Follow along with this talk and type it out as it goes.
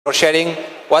for sharing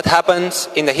what happens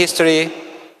in the history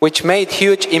which made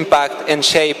huge impact and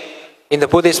shape in the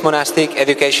Buddhist monastic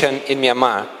education in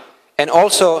Myanmar. And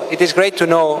also, it is great to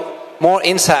know more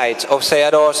insights of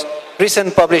Sayadaw's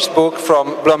recent published book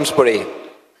from Bloomsbury.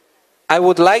 I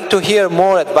would like to hear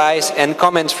more advice and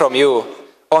comments from you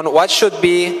on what should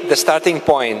be the starting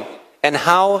point and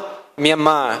how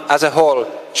Myanmar as a whole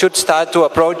should start to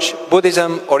approach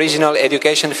Buddhism original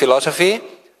education philosophy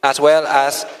as well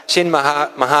as Shin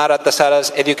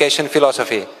Maharatasara's education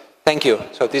philosophy. Thank you.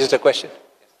 So this is the question.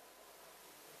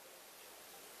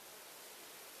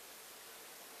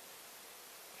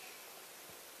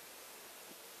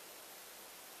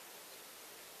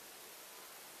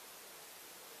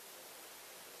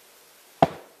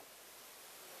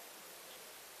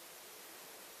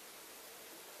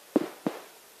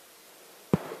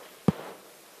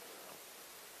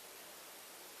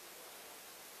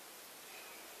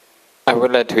 I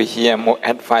would like to hear more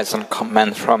advice and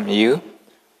comments from you.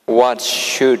 What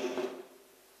should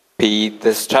be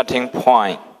the starting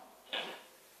point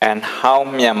and how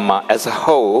Myanmar as a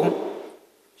whole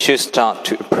should start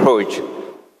to approach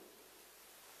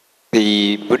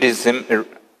the Buddhist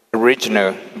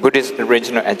original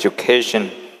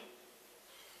education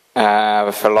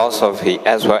philosophy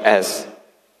as well as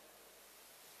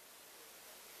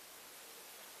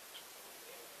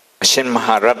Shin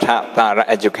Maharatha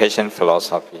education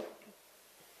philosophy.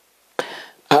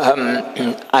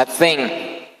 I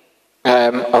think,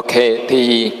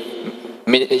 the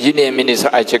Union Minister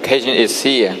of Education is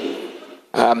here.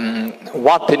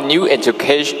 What the new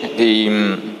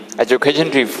education, education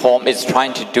reform is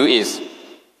trying to do is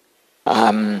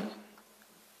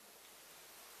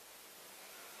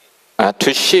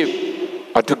to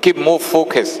shift or to give more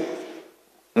focus,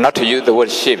 not to use the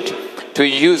word shift, to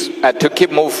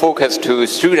give more focus to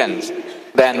students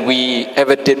than we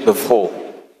ever did before.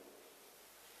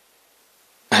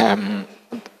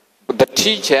 The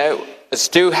teacher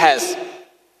still has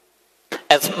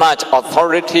as much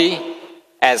authority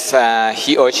as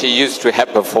he or she used to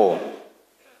have before.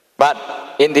 But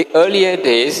in the earlier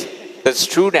days, the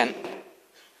student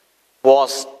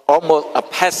was almost a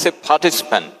passive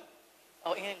participant.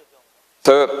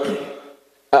 So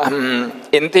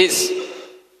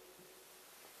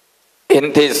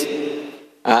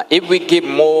if we give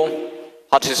more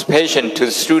participation to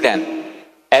the student,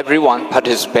 everyone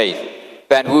participates,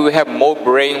 then we will have more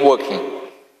brain working.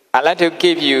 I'd like to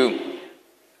give you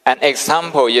an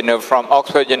example, from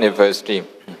Oxford University.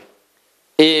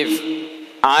 If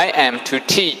I am to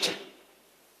teach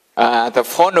the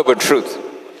Four Noble Truths,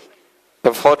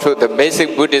 the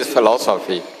basic Buddhist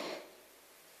philosophy,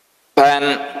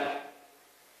 then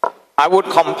I would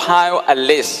compile a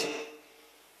list,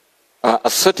 a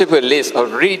suitable list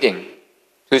of reading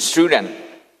to students,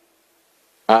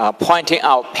 pointing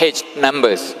out page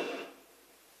numbers.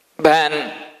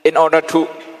 Then, in order to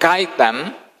guide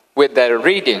them with their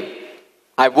reading,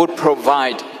 I would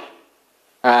provide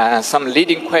some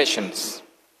leading questions.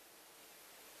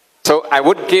 So I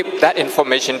would give that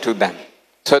information to them.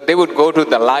 So they would go to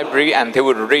the library and they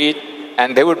would read,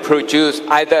 and they would produce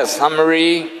either a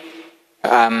summary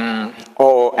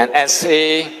or an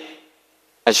essay,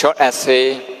 a short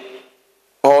essay,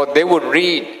 or they would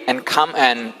read and come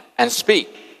and speak.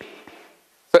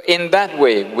 So in that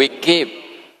way, we give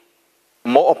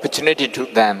more opportunity to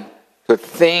them to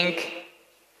think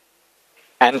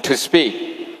and to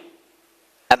speak.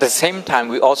 At the same time,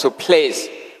 we also place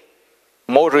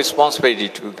more responsibility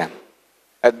to them.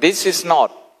 This is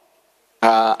not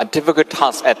a difficult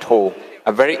task at all,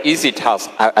 a very easy task,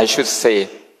 I should say.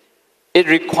 It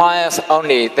requires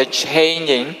only the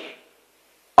changing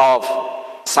of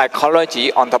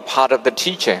psychology on the part of the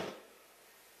teacher.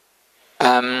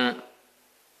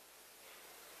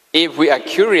 If we are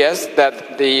curious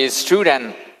that the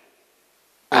student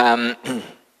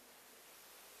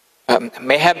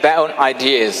may have their own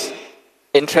ideas,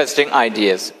 interesting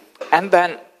ideas, and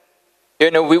then,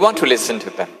 we want to listen to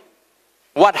them.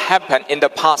 What happened in the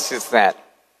past is that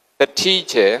the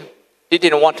teacher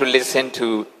didn't want to listen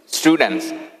to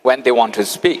students when they want to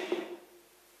speak.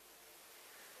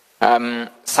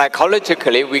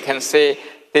 Psychologically, we can say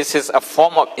this is a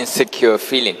form of insecure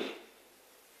feeling.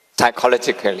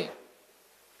 Psychologically.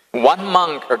 One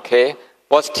monk,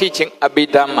 was teaching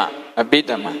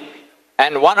Abbhidhamma,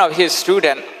 and one of his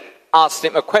students asked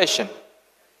him a question.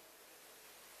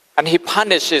 And he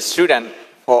punished his student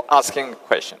for asking a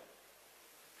question.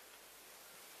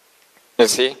 You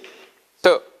see?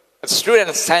 So, the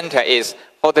student center is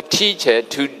for the teacher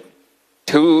to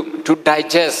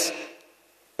digest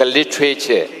the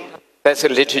literature. That's a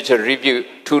literature review,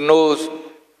 to know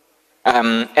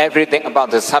everything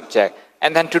about the subject,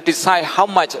 and then to decide how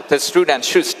much the student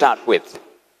should start with,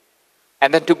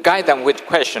 and then to guide them with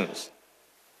questions.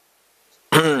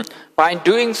 By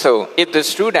doing so, if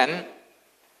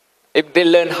they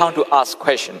learn how to ask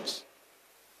questions,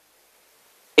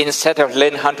 instead of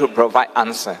learn how to provide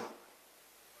answer,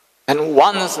 and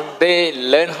once they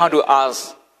learn how to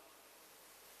ask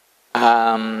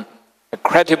a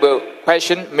credible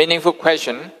question, meaningful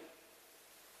question,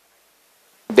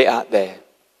 they are there.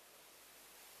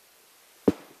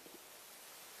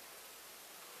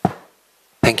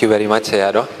 Thank you very much,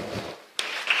 Sayadaw.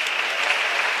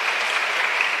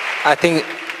 I think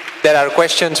there are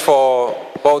questions for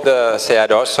both the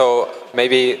Sayadaw, so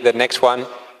maybe the next one.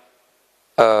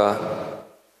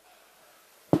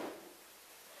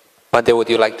 Bhante, would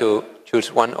you like to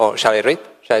choose one, or shall I read?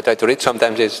 Shall I try to read?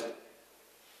 Sometimes it's...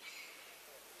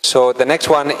 So the next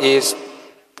one is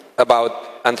about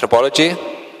anthropology.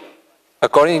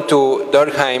 According to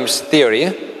Durkheim's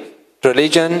theory,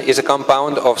 religion is a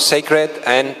compound of sacred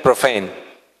and profane.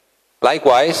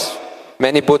 Likewise,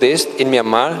 many Buddhists in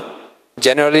Myanmar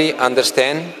generally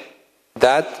understand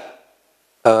that,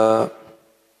 I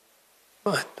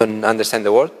don't understand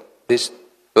the word, this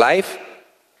life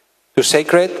to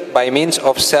sacred by means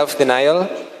of self-denial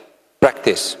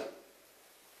practice.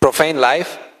 Profane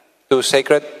life to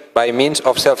sacred by means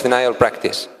of self-denial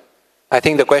practice. I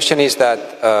think the question is that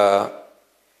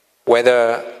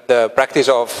whether the practice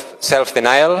of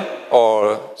self-denial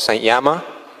or sanyama,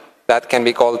 that can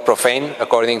be called profane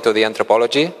according to the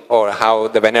anthropology, or how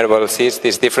the Venerable sees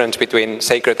this difference between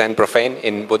sacred and profane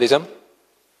in Buddhism.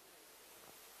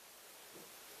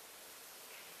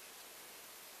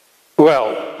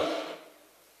 Well,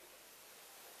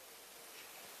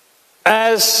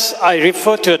 as I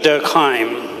refer to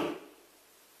Durkheim,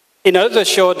 in order to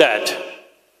show that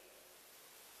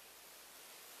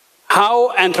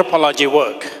how anthropology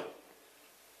works,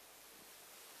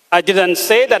 I didn't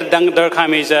say that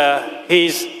Durkheim is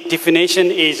his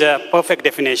definition is a perfect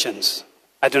definition.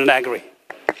 I do not agree.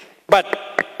 But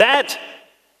that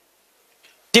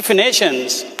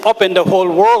definitions open the whole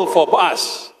world for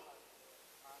us.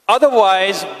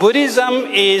 Otherwise, Buddhism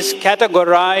is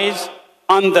categorized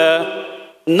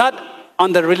not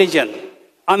on the religion,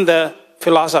 on the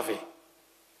philosophy.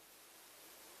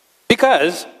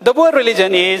 Because the word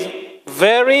religion is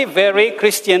very, very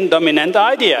Christian dominant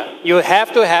idea. You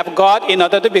have to have God in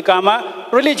order to become a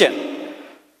religion.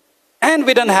 And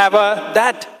we don't have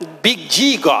that big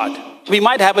G God. We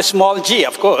might have a small g,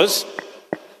 of course.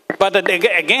 But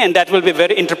again, that will be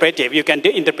very interpretive. You can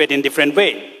interpret in different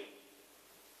way.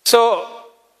 So,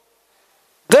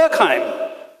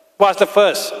 Durkheim was the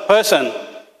first person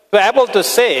to be able to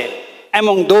say,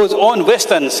 among those own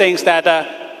Western sayings, that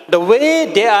the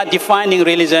way they are defining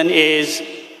religion is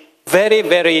very,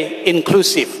 very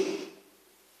inclusive.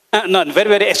 Not very,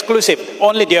 very exclusive,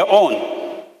 only their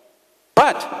own.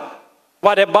 But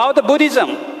what about the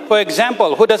Buddhism, for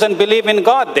example, who doesn't believe in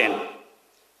God then?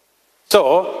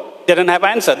 So, they don't have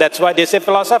answer. That's why they say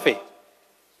philosophy.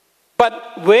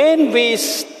 But when we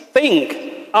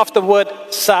think of the word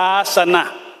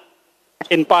sasana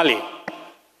in Pali,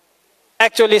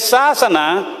 actually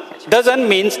sasana doesn't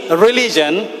mean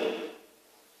religion.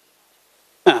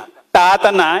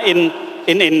 Tatana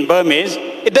in Burmese,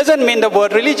 it doesn't mean the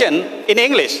word religion in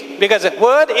English, because the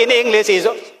word in English is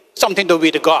something to do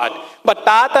with God. But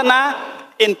tatana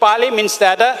in Pali means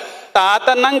that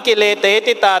tatanang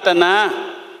kileteti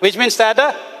tatana, which means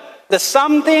that the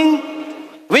something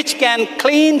which can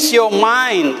cleanse your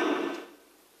mind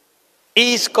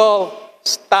is called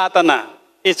tatana.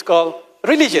 It's called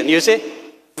religion, you see.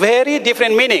 Very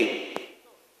different meaning.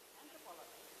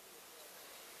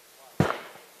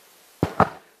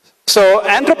 So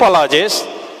anthropologists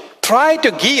try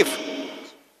to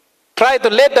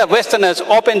let the Westerners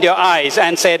open their eyes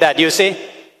and say that, you see,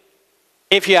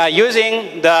 if you are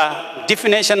using the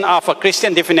definition of a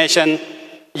Christian definition,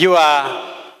 you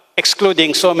are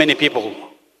excluding so many people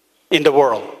in the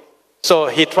world. So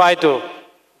he tried to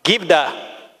give the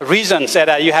reason, said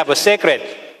that you have a sacred,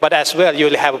 but as well you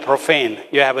will have a profane,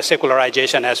 you have a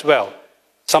secularization as well.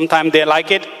 Sometimes they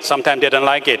like it, sometimes they don't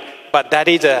like it, but that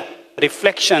is a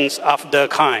reflections of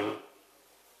Durkheim.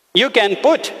 You can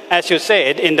put, as you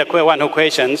said in the one of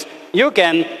questions, you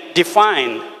can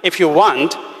define, if you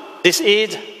want, this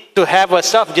is to have a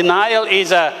self-denial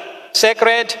is a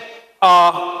sacred,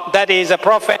 or that is a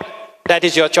prophet. That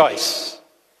is your choice.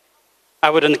 I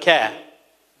wouldn't care.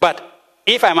 But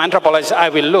if I'm an anthropologist, I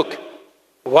will look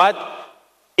what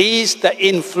is the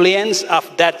influence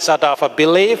of that sort of a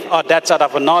belief or that sort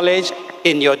of a knowledge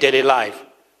in your daily life.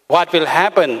 What will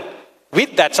happen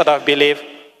with that sort of belief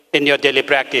in your daily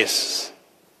practice.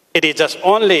 It is just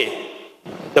only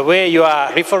the way you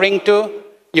are referring to,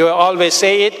 you always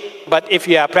say it, but if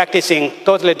you are practicing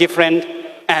totally different,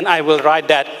 and I will write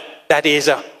that, that is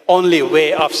the only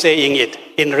way of saying it.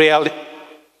 In real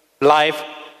life,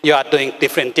 you are doing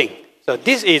different thing. So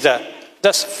this is a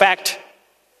just fact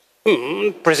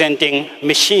presenting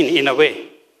machine in a way.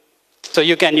 So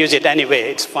you can use it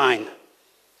anyway, it's fine.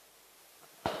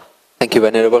 Thank you,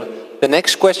 Venerable. The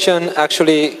next question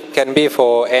actually can be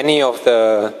for any of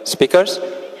the speakers,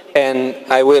 and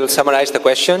I will summarize the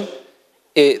question.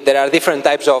 There are different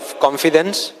types of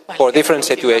confidence for different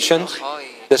situations.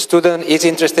 The student is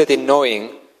interested in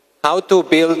knowing how to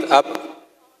build up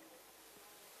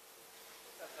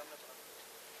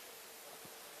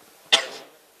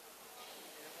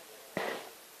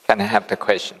Can I have the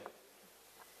question?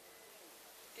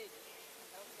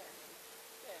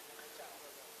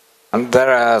 There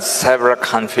are several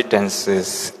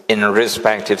confidences in a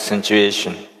respective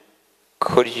situation.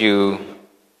 Could you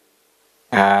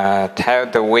tell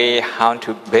the way how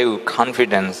to build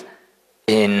confidence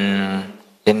in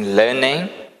learning?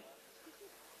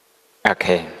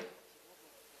 Okay.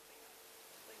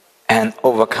 And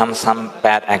overcome some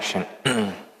bad action.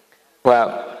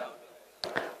 Well,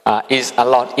 it's a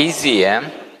lot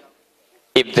easier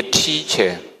if the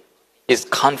teacher is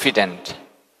confident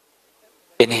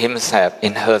in himself,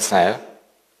 in herself.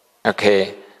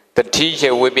 Okay, the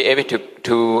teacher will be able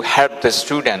to help the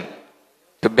student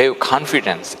to build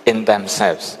confidence in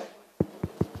themselves.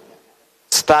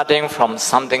 Starting from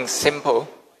something simple,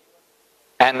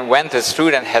 and when the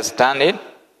student has done it,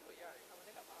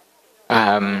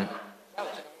 and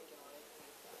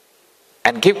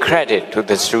give credit to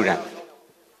the student.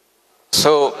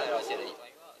 So,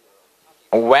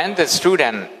 when the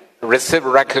student receives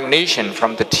recognition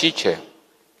from the teacher,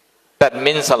 that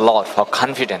means a lot for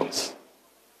confidence.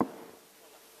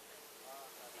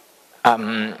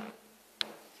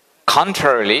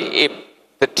 Contrarily, if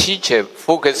the teacher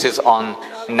focuses on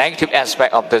negative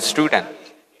aspect of the student,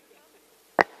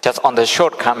 just on the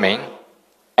shortcoming,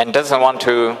 and doesn't want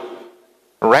to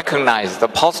recognize the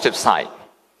positive side,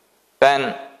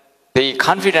 then the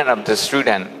confidence of the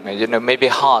student, may be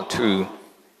hard to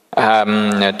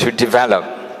develop.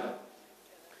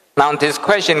 Now, this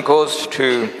question goes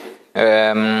to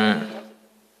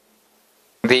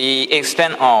the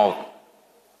extent of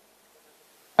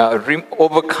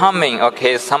overcoming,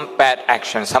 some bad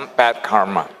action, some bad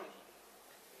karma.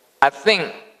 I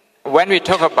think when we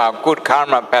talk about good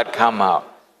karma, bad karma,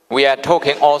 we are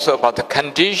talking also about the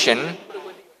condition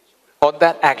for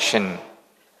that action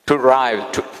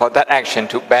for that action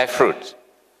to bear fruit.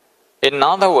 In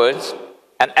other words,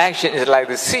 an action is like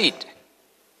the seed.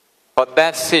 For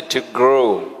that seed to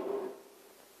grow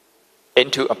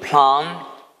into a plant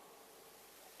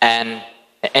and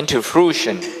into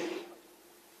fruition,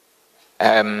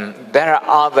 there are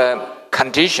other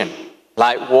conditions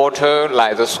like water,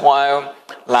 like the soil,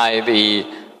 like the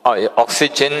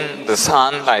oxygen, the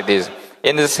sun, like this.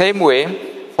 In the same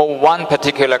way, for one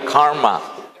particular karma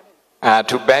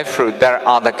to bear fruit, there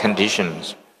are other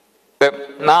conditions.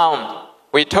 But now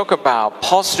we talk about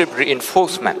positive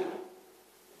reinforcement.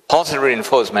 Positive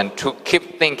reinforcement, to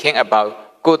keep thinking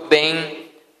about good thing,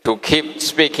 to keep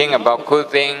speaking about good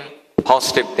thing,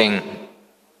 positive thing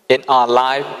in our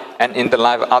life and in the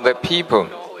life of other people.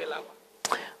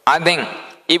 I think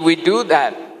if we do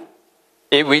that,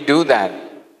 the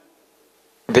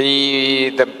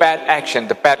bad action,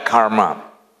 the bad karma,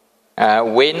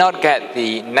 will not get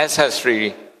the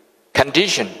necessary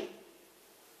condition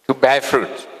to bear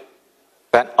fruit,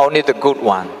 but only the good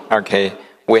one,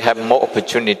 we have more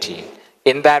opportunity.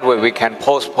 In that way, we can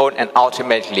postpone and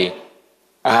ultimately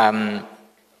banish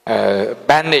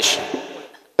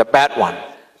the bad one.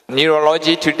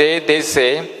 Neurology today, they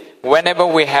say, whenever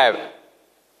we have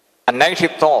a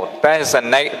negative thought, there's a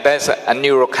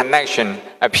neural connection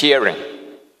appearing.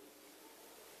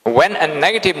 When a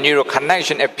negative neural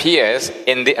connection appears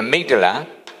in the amygdala,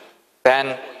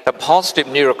 then the positive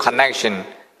neural connection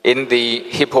in the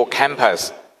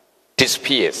hippocampus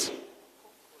disappears.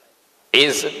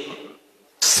 Is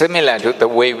similar to the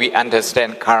way we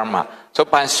understand karma. So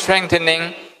by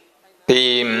strengthening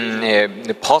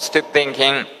the positive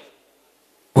thinking,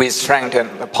 we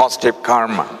strengthen the positive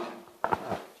karma.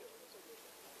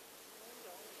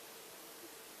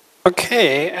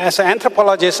 Okay, as an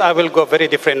anthropologist, I will go very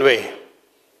different way.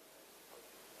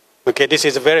 Okay, this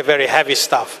is very, very heavy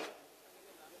stuff.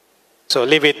 So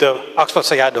leave it to Oxford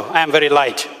Sayadaw. I am very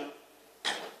light.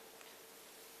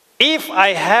 If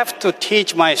I have to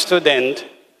teach my student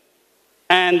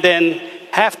and then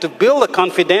have to build a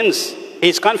confidence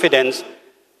his confidence,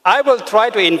 I will try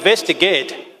to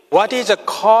investigate what is the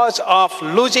cause of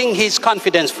losing his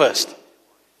confidence first.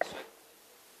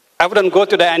 I wouldn't go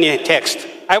to any text.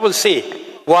 I will see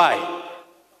why.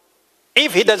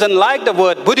 If he doesn't like the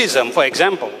word Buddhism, for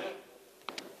example,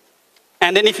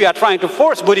 and then if you are trying to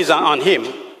force Buddhism on him,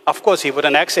 of course he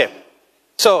wouldn't accept.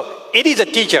 So it is the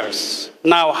teachers.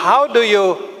 Now, how do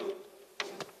you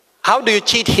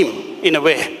cheat him in a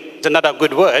way? It's not a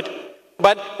good word.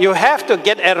 But you have to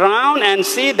get around and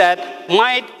see that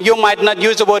you might not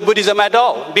use the word Buddhism at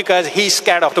all because he's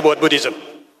scared of the word Buddhism.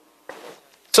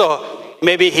 So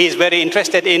maybe he's very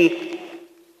interested in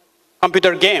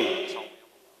computer game.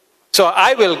 So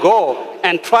I will go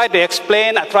and try to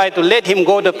explain, try to let him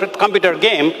go to the computer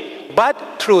game, but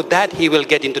through that he will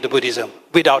get into the Buddhism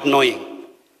without knowing.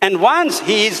 And once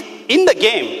he is in the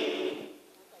game,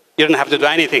 you don't have to do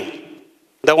anything.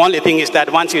 The only thing is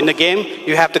that once you're in the game,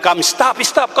 you have to come, stop,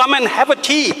 come and have a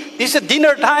tea. This is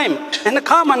dinner time. And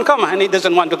come. And he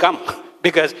doesn't want to come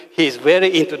because he's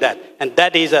very into that. And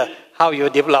that is how you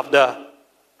develop the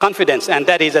confidence. And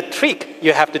that is a trick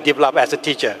you have to develop as a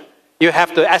teacher. You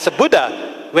have to, as a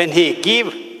Buddha, when he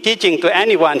give teaching to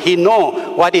anyone, he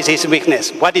know what is his weakness,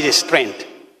 what is his strength.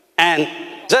 And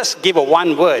just give a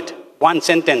one word, one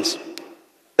sentence,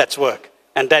 that's work.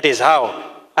 And that is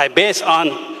how I base on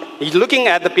looking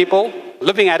at the people,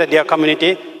 looking at their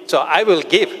community. So I will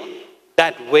give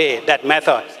that way, that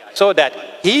method, so that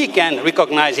he can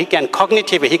recognize, he can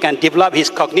develop his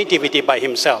cognitivity by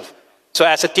himself. So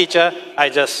as a teacher, I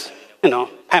just,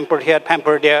 pamper here,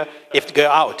 pamper there, if to go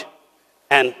out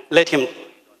and let him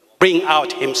bring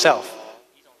out himself.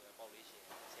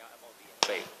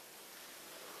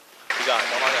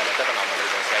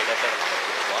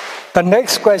 The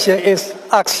next question is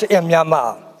asked in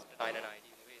Myanmar.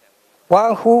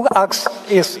 One who asks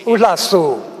is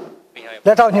Ulasu.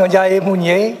 Let out your jay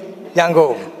munye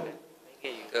yango.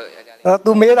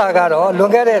 To me, I got all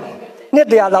look at it.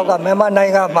 Nidia Laga Mema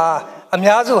Nanga,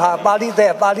 Amiazuha, Pali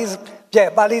there, Pali's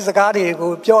Gadi,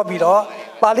 who pure below,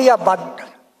 Palia but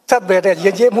Sabbath,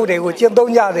 Yajamu, which you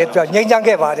don't yard it,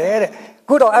 Yangava,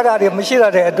 good or other machine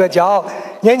at the job,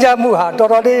 Yanjamuha,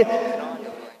 totally.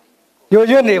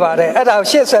 You never, at our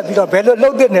shares at the bellow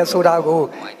loadedness would I go.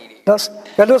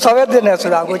 Bellow Sovietness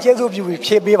would I go, just if you will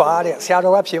shape Biva,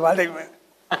 Shadow up Shiva.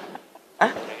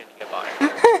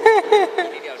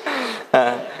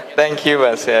 Thank you,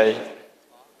 Vasai.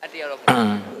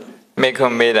 Make a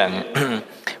maiden.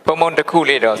 Promote the cool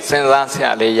little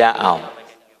Sensasia Leia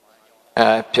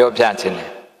out. Pure Piachin.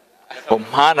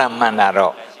 Umhara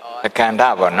Manaro, a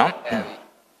Kandava, no?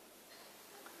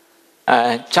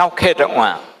 Chowket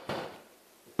one.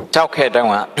 Chowket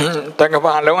one. Talk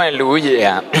about Low and Louis.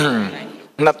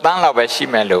 Not done of a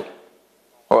shimelo.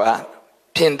 Or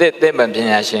pinned them and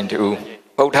pinashin to.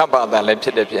 What about that left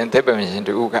it and table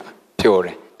to Uga?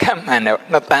 Pure. Come and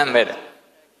not damn it.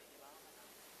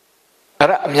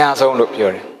 Miazo look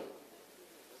pure.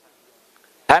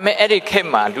 I may educate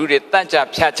ma, do the Taja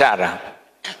Piachara.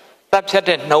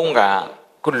 Tapchat Nonga,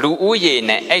 could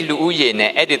Luuyene,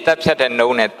 Eluuyene, edit Tapchat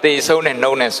known at they so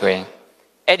known as way.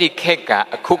 Educate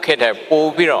a cook at a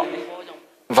Boviro.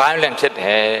 Violent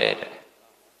head.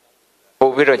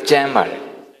 Boviro jammer.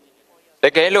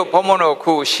 The Galo Pomono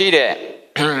Ku Shide.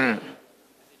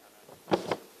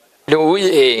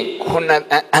 Louis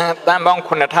Tambong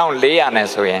Kunatown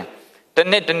Leanes way. The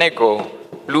net nego,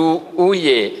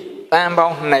 Louis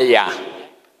Tambong Naya.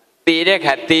 Tidek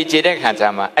had Tijek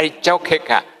Hajama, a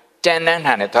Jokeka, Janan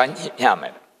and a Tony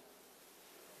Yamet.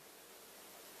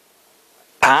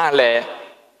 Pale,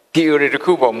 Puri the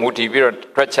Kubo Mutiviro,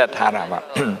 Trachat Harama.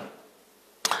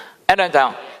 At a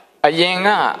town, a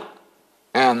yanga,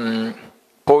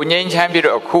 Ponyan Champion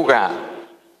of Kuga,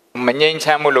 Manyan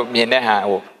Chamulo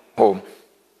Mineha, home,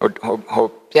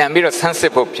 Yamiro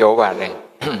sensible Piovare.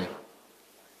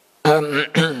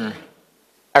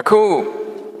 A coup.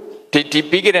 The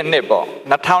bigger than neighbor,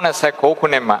 not town as a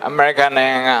coconema, American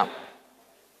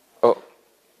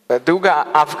Duga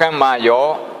African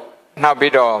Mayo, now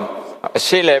Bido,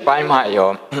 Chile by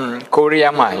Mayo,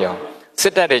 Korea Mayo,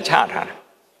 sit at a charter.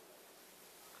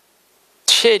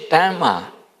 She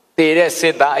Dama, the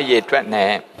said that ye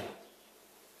twene.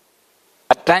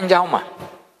 A Tanjama.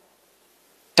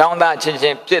 Town that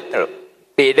changing Pietro,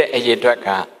 the ye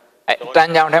draka,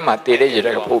 Tanjama, the ye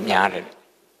draka.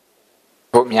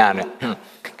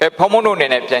 Pomono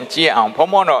in a Pianchi and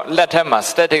Pomono let him a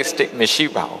statistic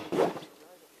Mishiba.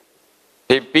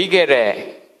 The bigger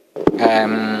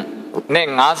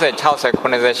Ning Asa Chausa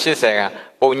Kunasa Shisega,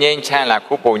 Bonyan Chan,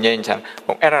 Kupo Yanchan,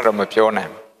 or Error Piona.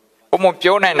 Pomo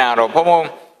Piona Naro, Pomo,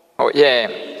 oh yeah,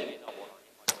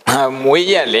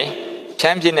 Muye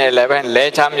champion 11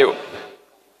 le cham you.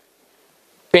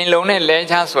 Pin lone le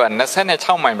chas one, the Senate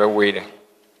chow my way.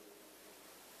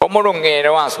 Pomorong gay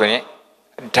once when it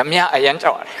Tamia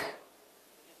ayanchar.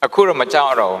 A kuru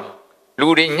macharo,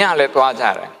 Ludi nyale to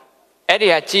Azara.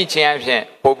 Eddie a chi champion,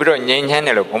 Popro Yen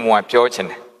Henel of Homo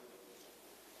Piochen.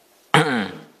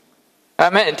 I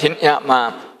met in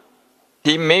Yama.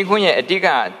 He made when a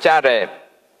digger jare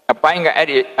a panga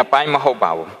Eddie a pine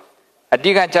mahobao. A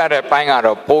digger jare panga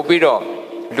of Popiro,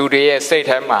 Ludi say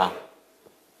Tama.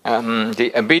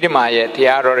 The Abbhidhamma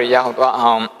tiara yao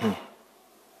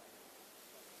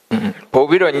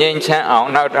Popiro Yen Chan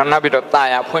out, now a bit of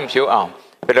tire, point you out.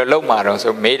 But a low model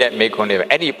so made that make on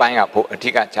Eddie panga a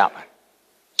digger chap.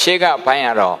 Shega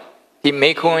panga, he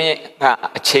make on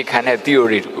a check and a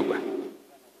theory to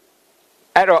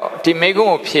the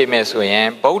Mego PMS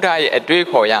way, Boda a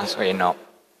drink or yansway no.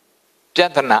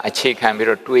 Jatana a check can be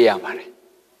a 2 year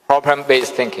problem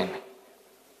based thinking.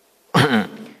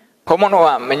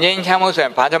 Pomonoa, Manyan Chamos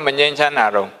and Paja Manyan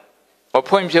Chanaro, or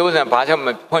point shows and Paja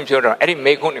point show, Eddie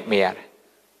Mego Mir.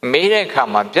 Made a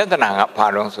come up, Jatana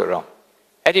pardon so.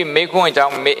 Eddie Mego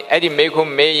down, Eddie Mego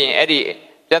May, Eddie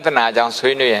Jatana down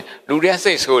Swinny, Ludia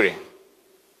say sorry.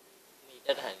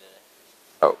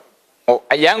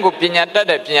 A young opinion that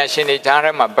the Pinashini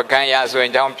Jarama Bagaya so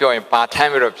in down pure part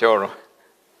time of pure.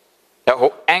 The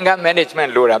whole anger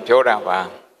management load up pure.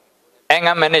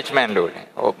 Anger management load,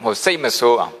 or same as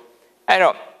so. I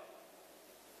don't.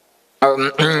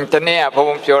 Tanea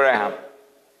Pom Pure.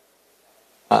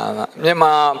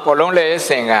 Yama Polonle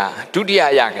singer, Dudia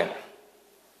Yagan.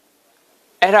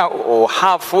 Era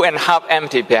half full and half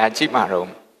empty per Chimaro.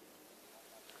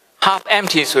 Half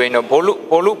empty so in a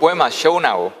Bolu Poema show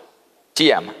now.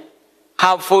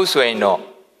 Half full sway no,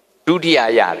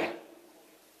 Dudia yard.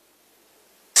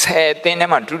 Say,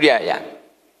 Tenema Dudia yard.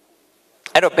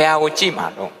 I don't pay our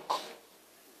Chimano.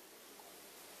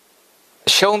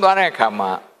 Show the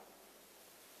Kama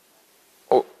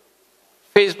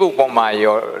Facebook on my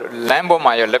Lambo,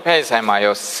 my Lepes, and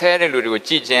my Saturday with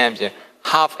G James,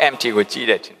 half empty with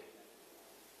G.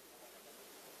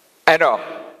 I don't.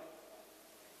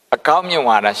 A commune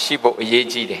one, a shibo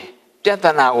ye.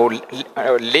 Jatana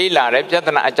Lila,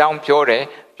 Jatana a jump pure,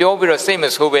 pure same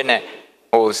as Hubene,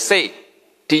 or say,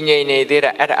 Tine did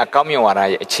at a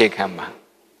communara a chickamba.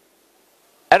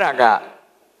 Eraga,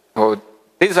 oh,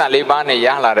 these are Libani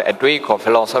Yala, a drink of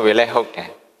philosophy, le hooked.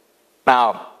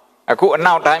 Now, I could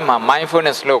now time my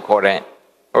mindfulness look or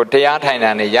theatre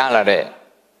and a Yala,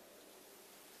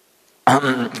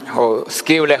 oh,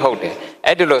 skill le hooked.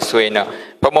 Edulo Swino,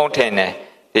 promoting.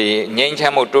 The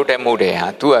Yanchamo to the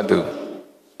Mude, two a do.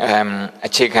 A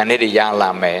chicken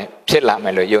yalame,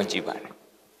 Chilamelo Yonjiban.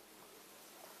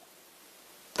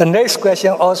 The next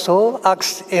question also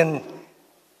asks in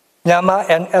Myanmar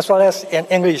and as well as in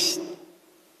English.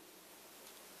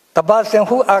 The person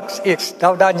who asks is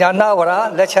Dr.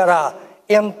 Nyanawara, lecturer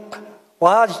in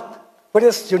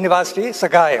Buddhist University,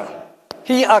 Sagai.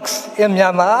 He asks in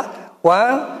Myanmar,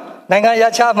 one,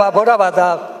 Nangayachama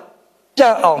Bodhabata.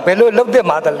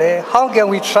 How can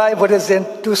we try Buddhism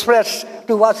to spread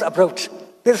towards approach?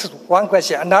 This is one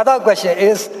question. Another question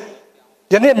is,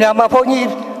 what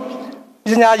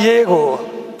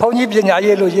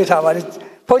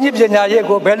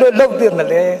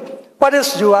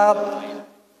is your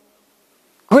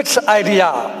good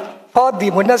idea for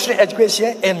the monastery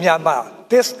education in Myanmar?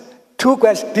 These two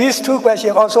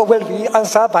questions also will be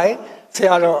answered by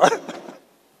Searo.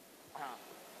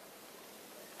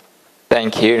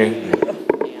 Thank you.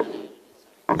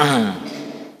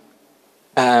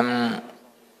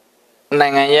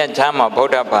 Nangaya Chama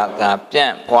Boda Bata,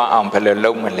 Pian, Pua Ampele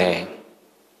Lomale.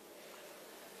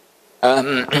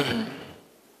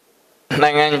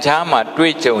 Nangan Chama,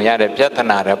 Twitcho, Yada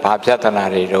Piatanara,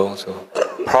 Papiatanari, also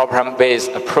problem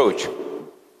based approach.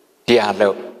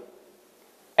 Dialog.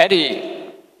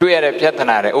 Eddie, Tuere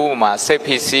Piatanare, Uma,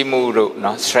 CPC Muru,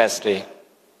 no stress day.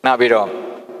 Nabiro.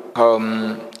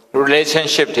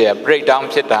 Relationship here, breakdown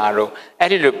Pitaro,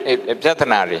 attitude a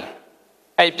Jatanari.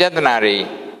 A Jatanari,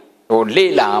 or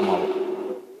Lila,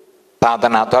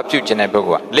 Tadana Topuchin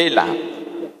Ebua, Lila.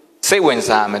 Say when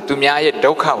Sam, Tumia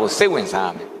Doka, say when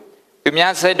Sam.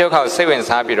 Tumia said Doka, say when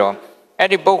Sabiro.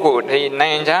 Eddie Boko, the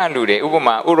Nanja Lude,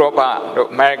 Uma, Uropa,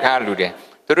 America Lude.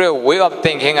 The way of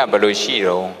thinking about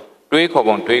Shiro,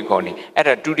 Duikobon Duikoni, at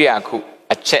a Dudiaku,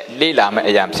 a chet Lila, a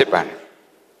yam sipan.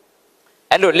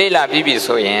 Hello, Lila Bibi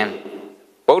Soyen,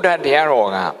 Boda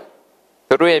Diaroga,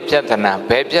 the Ray Piatana,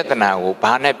 Pepjatana,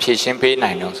 Pana Pishin Pay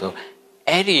Nine so.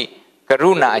 Eddie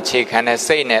Karuna a chick and a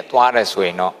say net water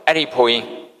sway no, Eddie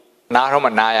Poing,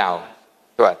 Naromanayao,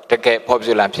 တကယ်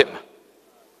popular ဖြစ်မှာ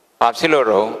ဘာဖြစ်လို့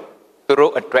တော့သူ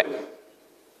တို့အတွက်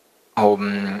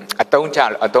အတုံးချ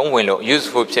လို့အတုံးဝင်လို့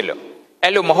useful ဖြစ်လို့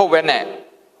အဲ့လိုမဟုတ်ဘဲနဲ့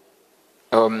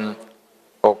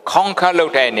ခေါင်းခတ်လု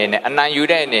ပ်တဲ့အနေနဲ့အနိုင်ယူ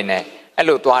တဲ့အနေနဲ့အဲ့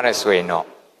လိုသွားရဲဆိုရင်တော့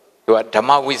သူကဓမ္မ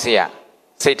ဝိဇ္ဇာ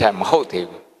စိတ်ဓာတ်မဟုတ်သေး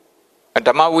ဘူးဓ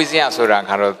မ္မဝိဇ္ဇာဆိုတာ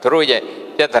ကတော့သူတို့ရဲ့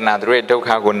ပြဿနာသူတို့ရဲ့ဒုက္ခ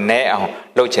ကိုနည်းအောင်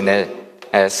လုပ်ချင်တဲ့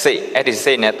စိတ်အဲ့ဒီ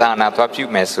စိတ်နဲ့သာနာသွားပြု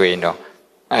မယ်ဆိုရင်တော့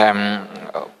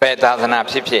ဘယ်သာသနာ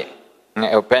ဖြစ်ဖြစ်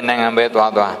ဘယ်နိုင်ငံပဲ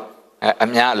သွားအ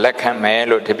များလက်ခံမယ်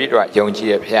လို့တပည့်တော်ယုံကြည်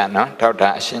ရဖျားနော်ဒေါက်တာ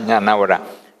အရှင်ညနာဝရ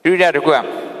ဒုတိယတစ်ခုက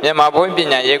မြန်မာဘုန်းကြီး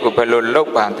ပညာရေးကိုဘယ်လိုလုပ်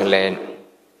ပါတယ်လဲ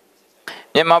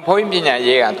မြန်မာဘုန်းကြီးပညာ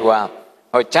ရေးကသူက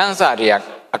ကျမ်းစာတွေက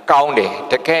အကောင်းတယ်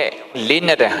တကယ်လေး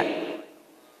နဲ့တဲ့ဟာ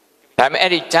ဒါပေမဲ့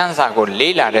အဲ့ဒီကျမ်းစာကို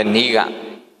လေးလာတဲ့နီးက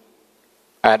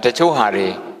တချို့ဟာတွေ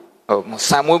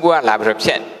စံမွေးပွဲလာပြီးတော့ဖြ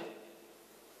တ်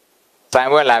စံ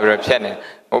ပွဲလာပြီးတော့ဖြတ်နေ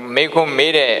မိခွန်း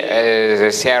မေးတဲ့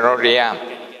ဆရာတော်တွေက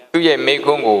သူ့ရဲ့မိ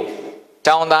ခွန်းကို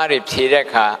ကျောင်းသားတွေဖြေတဲ့အ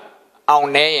ခါအောင်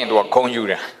နေရင်သူကခုံယူ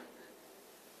တာ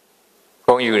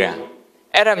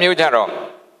အဲ့ဒါမျိုးကြတော့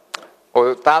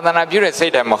သာသနာပြုတဲ့စိ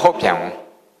တ်ဓာတ်မဟုတ်ပြန်ဘူး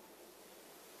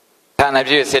သာသနာ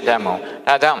ပြုတဲ့စိတ်ဓာတ်မဟုတ်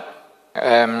ဒါကြောင့်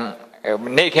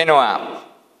နေ့ခင်းတော့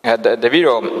တပည့်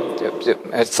တော်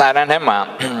စာရန်ထဲမှာ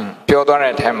ပြောသွား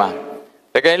တဲ့အထက်မှာ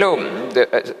တကယ်လို့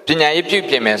ပညာရေးပြု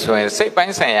ပြင်မယ်ဆိုရင်စိတ်ပို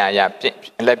င်းဆိုင်ရာအရာ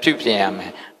လည်းပြုပြင်ရမ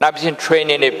ယ်နောက်ပြီး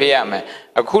training တွေပေးရမယ်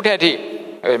အခုထက်ထိ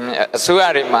အစိုးရ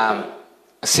တွေမှာ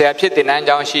ဆရာဖြစ်တင်တန်း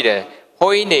ကျောင်းရှိတယ်ဘု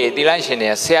န်းကြီးတွေသီလရှင်တွေ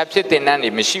ဆရာဖြစ်တင်တန်းတွေ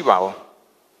မရှိပါဘူး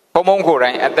ဘုံကိုယ်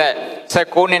တိုင်အသက်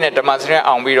16နှစ်နဲ့ဓမ္မစရင်း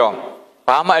အောင်ပြီးတော့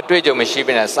ဘာမှအတွေ့အကြုံမရှိ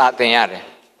ဘဲနဲ့စာသင်ရတယ်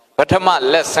ပထမ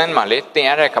lesson မှာလေသင်ရ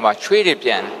တဲ့အခါမှာချွေးတွေပြ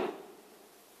န်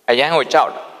အရန်ကိုကြော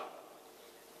က်တယ်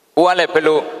ဘိုးကလည်းဘယ်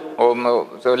လို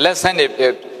lesson တွေ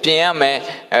ပြင်ရမယ်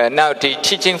နောက်ဒီ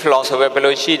teaching philosophy ဘယ်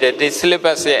လိုရှိတယ်ဒီ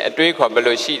syllabus ရဲ့အတွေးခေါ်ဘယ်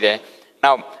လိုရှိတယ်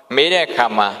နောက်မေးတဲ့အခါ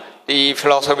မှာဒီ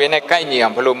philosophy နဲ့ကိုက်ညီအော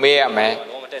င်ဘယ်လိုမေးရမယ်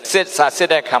စစ်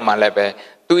တဲ့အခါမှာလည်းပဲ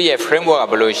သူ့ရဲ့ framework က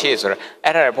ဘယ်လိုရှိဆိုတော့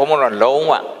အဲ့ဒါဘုံဘုံတော့လုံး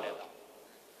ဝ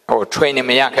training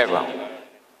မရခဲ့ပါဘူး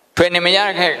training မရ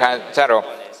ခဲ့ခါကျတော့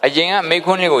အရင်ကမိ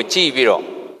ခွန်းလေးကိုကြည့်ပြီးတော့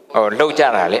လှုပ်ကြ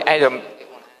တာလေအဲ့တော့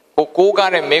ကိုး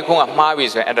ကားတဲ့မိခွန်းကမှားပြီ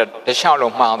ဆိုရင်အဲ့ဒါတခြား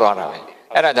လုံးမှားသွားတာပဲ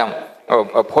အဲ့ဒါကြောင့်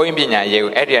ဘုန်းကြီးပညာရေး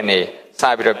ကိုအဲ့ဒီကနေစ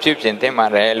ပြီးတော့ပြုပြင်သင်ပါ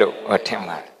တယ်လို့ထင်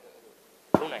ပါတယ်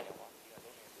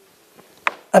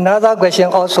Another question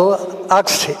also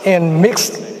asked in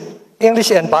mixed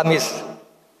English and Burmese.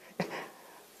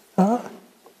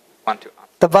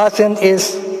 The person is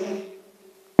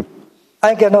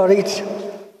I cannot read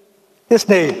his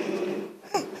name.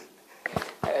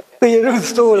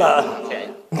 Pirusula.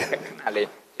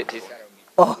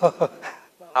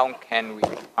 How can we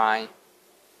try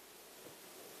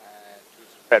to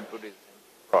spread Buddhism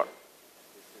abroad?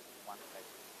 This is one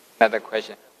question. Another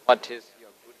question. What is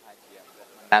your good idea for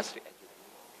monastic education?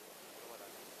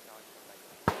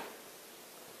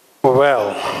 Well,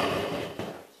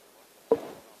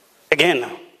 again,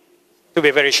 to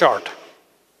be very short,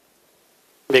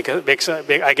 because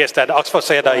I guess that Oxford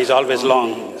Sayadaw is always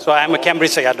long, so I am a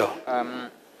Cambridge Sayadaw.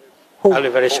 I'll be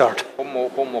very short.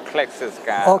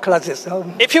 All classes.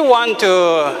 If you want to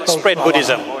spread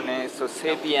Buddhism,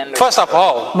 first of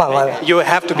all, you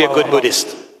have to be a good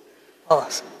Buddhist.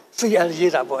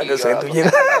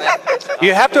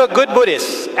 You have to be a good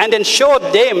Buddhist and then show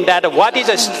them that what is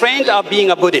the strength of being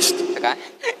a Buddhist.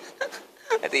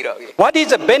 What is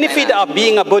the benefit of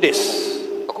being a Buddhist?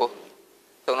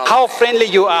 How friendly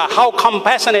you are, how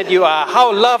compassionate you are,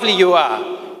 how lovely you are.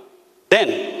 Then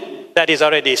that is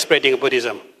already spreading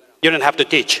Buddhism. You don't have to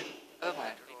teach.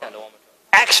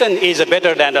 Action is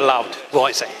better than the loud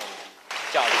voice.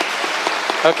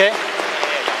 Okay?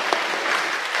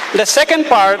 The second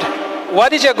part,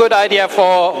 what is a good idea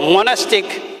for monastic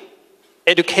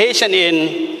education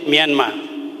in Myanmar?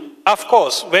 Of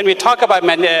course, when we talk about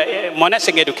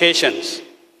monastic educations,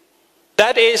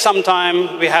 that is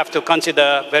something we have to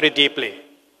consider very deeply.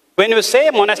 When we say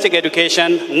monastic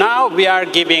education, now we are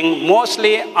giving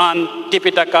mostly on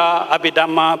Tipitaka,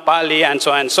 Abbhidhamma, Pali, and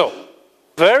so and so.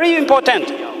 Very important.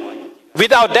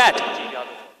 Without that,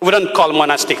 we don't call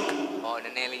monastic.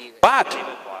 But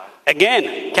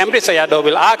again, Cambridge Sayadaw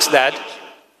will ask that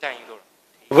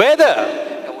whether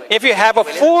if you have a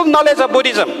full knowledge of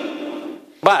Buddhism,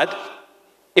 but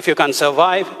if you can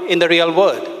survive in the real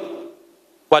world,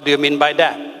 what do you mean by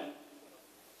that?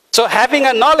 So having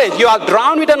a knowledge, you are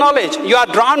drowned with the knowledge. You are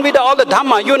drowned with all the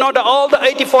Dhamma. You know all the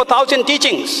 84,000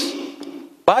 teachings.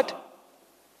 But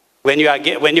when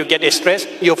you get stressed,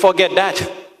 you forget that.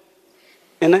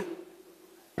 You know?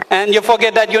 And you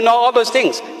forget that you know all those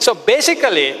things. So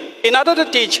basically, in order to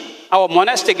teach our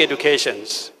monastic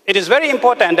educations, it is very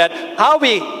important that how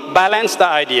we balance the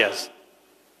ideas.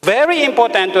 Very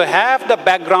important to have the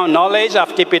background knowledge of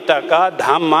Tipitaka,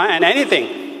 Dhamma, and anything.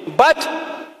 But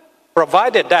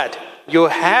provided that you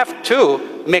have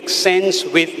to make sense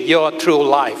with your true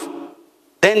life,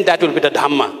 then that will be the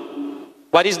Dhamma.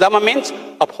 What is Dhamma means?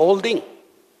 Upholding.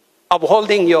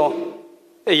 Upholding your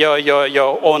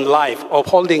own life,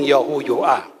 upholding who you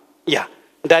are. Yeah,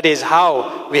 that is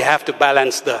how we have to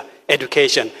balance the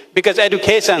education. Because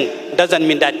education doesn't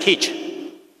mean that teach.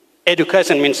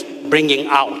 Education means bringing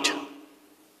out.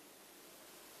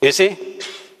 You see?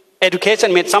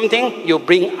 Education means something you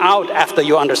bring out after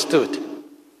you understood.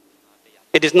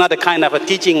 It is not a kind of a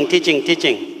teaching.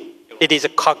 It is a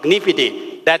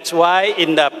cognitivity. That's why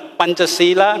in the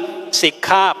Panchasila,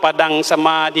 Sikha Padang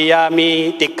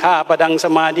Samadhiyami, Tikha Padang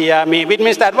Samadhiyami, which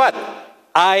means that what?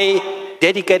 I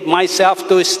dedicate myself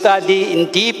to study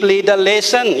in deeply the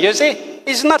lesson. You see?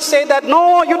 It's not say that,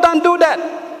 no, you don't do that.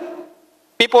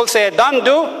 People say, don't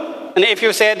do. And if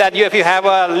you say that if you have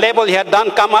a label here,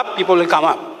 don't come up, people will come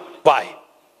up. Why?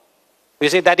 You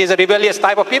see, that is a rebellious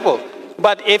type of people.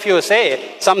 But if you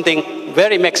say something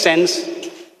very makes sense,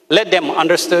 let them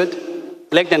understood,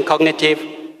 let them cognitive,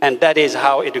 and that is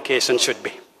how education should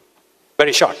be.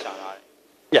 Very short.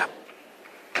 Yeah.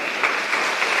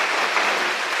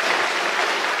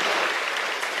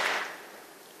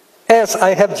 As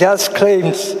I have just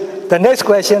claimed, the next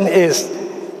question is,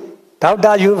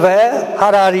 Dr. Yuval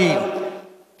Harari,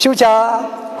 future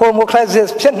homocrisis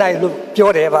ဖြစ်နိုင်လို့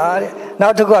ပြောတယ်ပါတဲ့။နော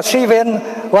က်တစ်ခုက Stephen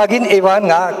Wagin Evan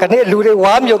ကခဏလူတွေ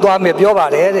ဝါမြုပ်သွားမယ်ပြောပါ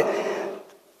တယ်တဲ့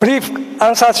။ Brief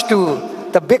answers to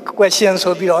the big questions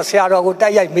ဆိုပြီးတော့ဆရာတော်ကိုတို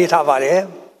က်ရိုက်မေးထားပါတယ်။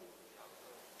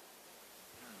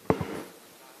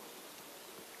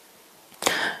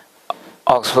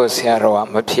 Oxford ဆရာတော်က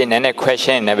မဖြေနိုင်တဲ့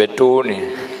question နဲ့ပဲတိုးနေ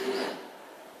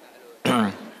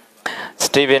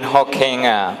Stephen Hawking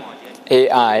က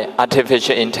AI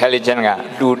artificial intelligence က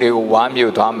လူတွေကိုဝါမြု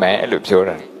ပ်သွားမယ်လို့ပြောတ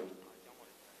ယ်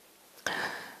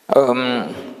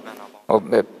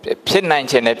ဖြစ်နိုင်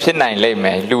ခြင်းနဲ့ဖြစ်နိုင်လိမ့်မ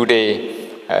ယ်လူတွေ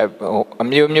အ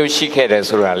မျိုးမျိုးရှိခဲ့တယ်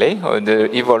ဆိုတာလေ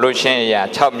evolution အရာ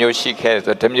6မျိုးရှိခဲ့တယ်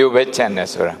ဆိုတစ်မျိုးပဲကျန်တယ်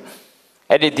ဆိုတာ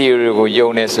အဲ့ဒီ theory ကိုယုံ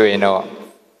နေဆိုရင်တော့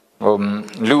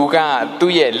လူက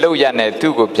သူ့ရဲ့လောက်ရနဲ့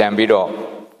သူ့ကိုပြန်ပြီးတော့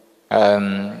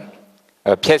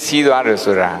ဖြည့်ဆည်းသွားတယ်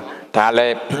ဆိုတာဒါလ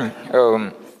ည်း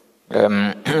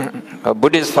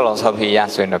Buddhist philosophy ရ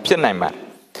ဆိုရင်တော့ဖြစ်နိုင်ပါတယ်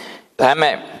ဒါပေ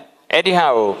မဲ့အဲ့ဒီဟာ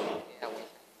ကို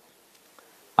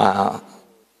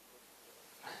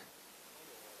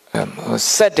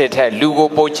ဆက်တဲ့ထက်လူကို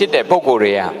ပိုချစ်တဲ့ပုဂ္ဂိုလ်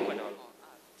တွေက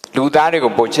လူသားတွေ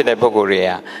ကိုပိုချစ်တဲ့ပုဂ္ဂိုလ်တွေက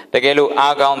တကယ်လို့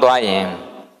အားကောင်းသွားရင်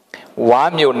ဝါ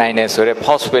မြုပ်နိုင်တယ်ဆိုတဲ့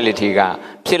possibility က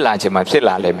ဖြစ်လာခြင်းမှာဖြစ်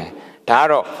လာလိမ့်မယ်ဒါက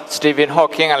တော့ Stephen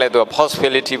Hawking ကလည်းသူက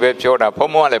possibility ပဲပြောတာဘုံ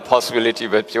ဘုံကလည်း possibility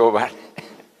ပဲပြောပါတယ်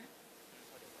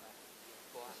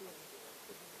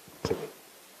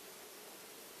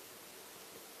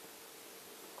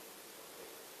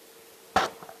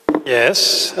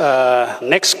Yes.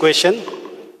 Next question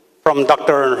from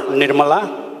Dr. Nirmala,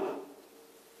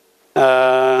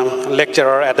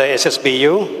 lecturer at the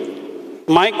SSBU.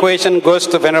 My question goes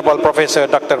to Venerable Professor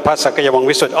Dr. Pasakayawang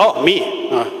Wisud. Oh, me.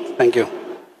 Oh, thank you.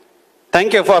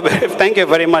 Thank you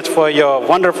very much for your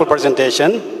wonderful presentation.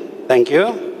 Thank you.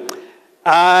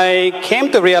 I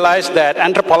came to realize that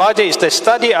anthropology is the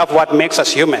study of what makes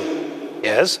us human.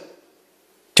 Yes.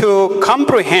 To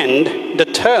comprehend the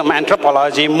term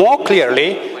anthropology more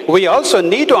clearly, we also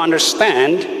need to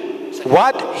understand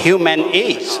what human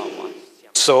is.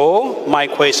 So, my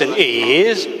question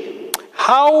is,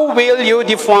 how will you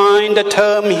define the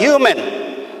term human?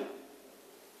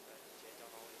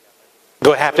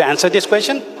 Do I have to answer this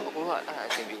question?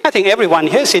 I think everyone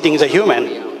here sitting is a human.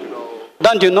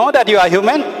 Don't you know that you are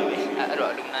human?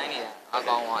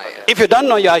 If you don't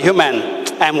know you are human,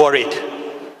 I'm worried.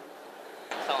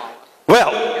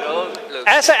 Well,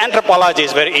 as an anthropologist,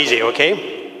 it's very easy, okay?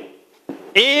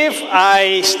 If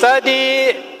I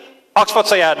study Oxford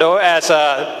Sayadaw as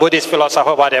a Buddhist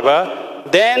philosopher, whatever,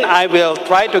 then I will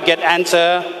try to get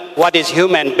answer what is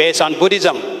human based on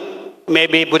Buddhism.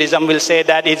 Maybe Buddhism will say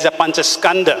that it's a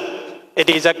panchaskandha, it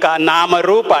is a nama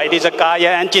rupa, it is a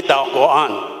kaya and chitta, go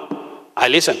on. I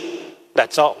listen,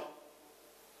 that's all.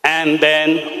 And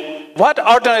then, what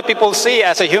ordinary people see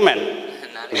as a human?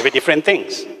 Maybe different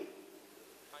things.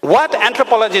 What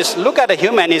anthropologists look at a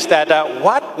human is that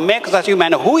what makes us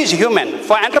human? Who is human?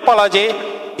 For anthropology,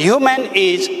 human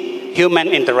is human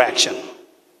interaction.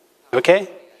 Okay?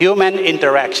 Human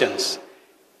interactions.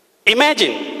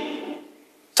 Imagine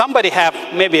somebody have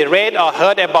maybe read or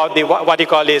heard about a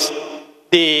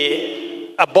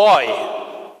boy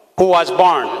who was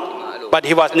born but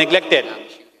he was neglected.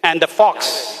 And the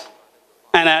fox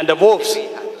and the wolves,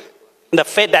 they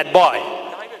fed that boy.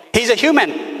 He's a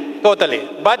human, totally,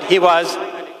 but he was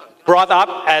brought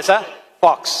up as a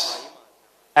fox,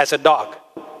 as a dog.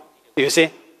 You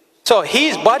see? So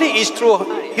his body is true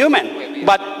human,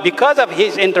 but because of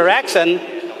his interaction,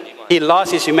 he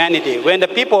lost his humanity. When the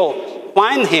people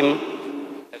find him,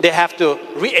 they have to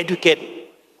re-educate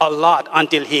a lot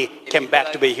until he came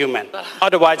back to be human.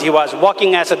 Otherwise, he was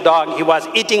walking as a dog, he was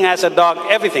eating as a dog,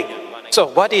 everything. So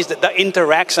what is the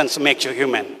interactions make you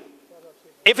human?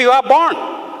 If you are born,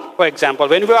 for example,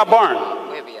 when we are born,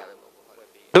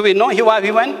 do we know you are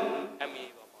human?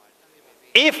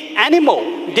 If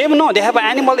animal, they know, they have an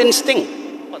animal instinct.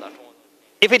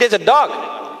 If it is a dog,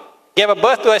 gave a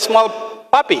birth to a small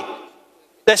puppy,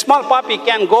 the small puppy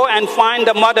can go and find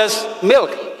the mother's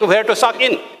milk to where to suck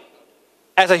in.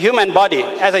 As a human body,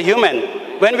 as a human,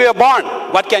 when we are born,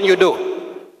 what can you do?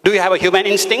 Do you have a human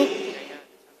instinct?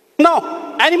 No.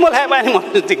 Animal have animal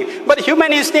instinct. But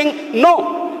human instinct,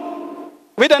 no.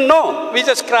 We don't know. We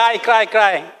just cry, cry,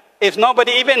 cry. If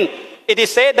nobody even, it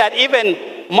is said that even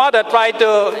mother try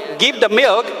to give the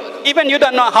milk, even you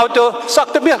don't know how to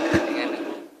suck the milk.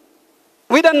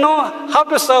 We don't know how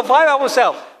to survive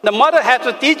ourselves. The mother has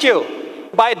to teach you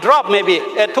by drop, maybe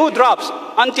 2 drops,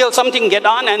 until something get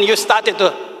on and you started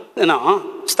to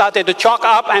chalk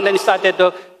up and then started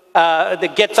to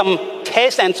get some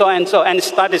taste and so and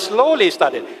started slowly.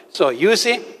 So you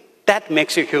see, that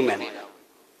makes you human.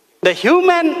 The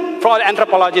human for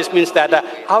anthropologists means that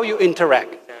how you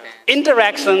interact.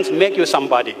 Interactions make you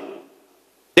somebody.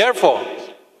 Therefore,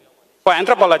 for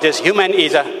anthropologists, human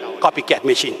is a copycat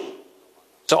machine.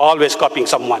 So always copying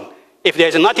someone. If there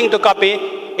is nothing to copy,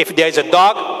 if there is a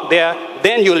dog there,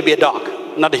 then you will be a dog,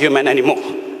 not a human anymore.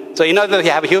 So in order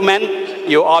to have human,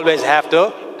 you always have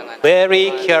to very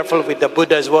careful with the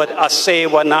Buddha's word,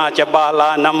 asevana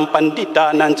chabala nam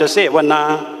pandita nancha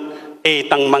sevana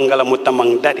etang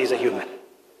mangalamuttamang. That is a human.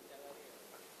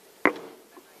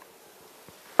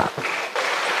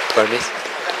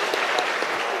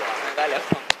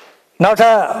 Now,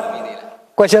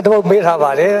 question about me,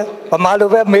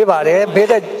 Pamalu, me,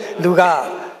 Beda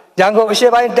Luga, Yango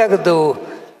Shebain Tegadu,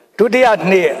 Tudia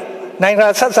near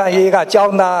Nanga Sasa Yiga,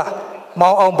 Jauna,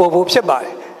 Mount Bobu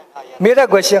Shebai. Made a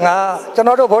question,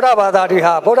 Janoto Boda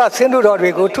Badariha, Boda Sindu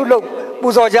Rodrigo, to look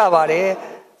Buzo Javare,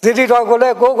 Zidi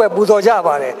Rogole go where Buzo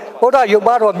Javare, Boda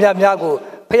Yubaro Miamiago,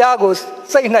 Piagos,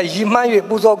 Saina Yimai,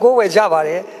 Buzo go where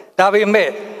Javare, Davi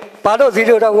me, Palo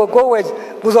Zido will go with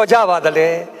Buzo Java the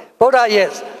lay, Boda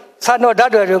yes, Sano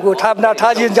Dada go Tabna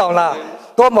Tajin Jona,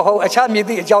 Domo, a Chami,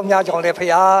 Jonia Jon Le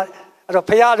Pia, or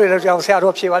Pia of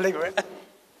Saro Chiva.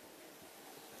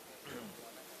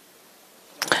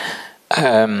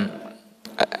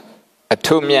 A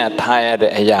 2-year tired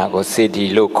a yago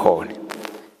city local.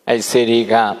 A city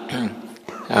ga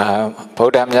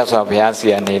Podamjas of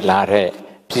Yasia and Lare,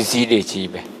 Pisidi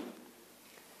Chibe.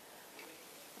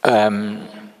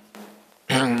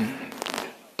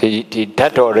 The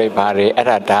Tatore Pare at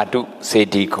a Datu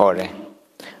city core.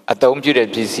 A Tom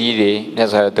Jude Pisidi,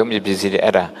 Nasa Tom Pisidi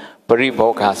at a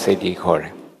Pariboka city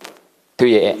core. 2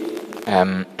 year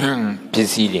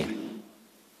Pisidi.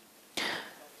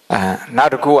 Now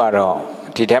the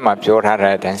Kuaro, Titema Piora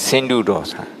and Sindu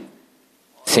Dosa.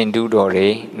 Sindu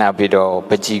Dore, Nabido,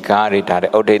 Pachikari,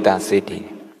 Odeta City.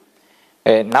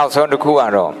 Now so the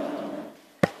Kuaro.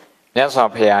 Yes,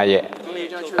 of here,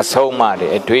 a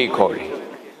Somali, a Duikori,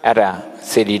 at a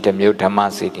city, the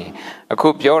Mutama city. A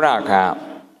Kupioraka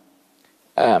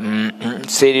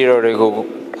city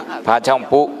Rorigo, Pacham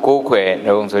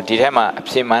Kukwe, so Titema,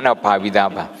 Psimana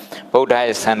Pabidaba. Boda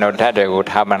is son of Dada would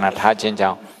have an attaching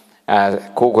down.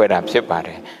 Kukweda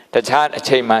Pipare. The child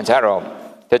Che Manjaro,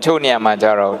 the Tunia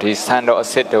Manjaro, the Sando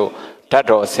Seto,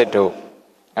 Tato Seto,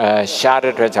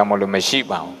 Shada Jamolo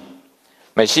Meshiba.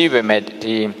 Meshiba met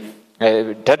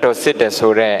the Tato Sita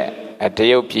Sore at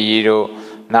the Opiro,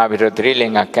 Navito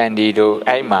drilling a candido,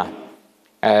 Aima.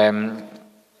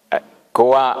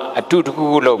 Goa a 2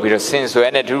 Gulo, since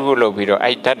when a 2 Gulo,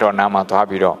 I Tato Nama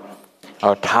Tabiro,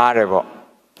 or Tarebo.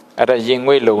 At a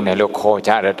Yingwe Lone, loco,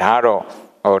 Jada Taro.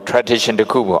 Or tradition to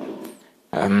Kubo.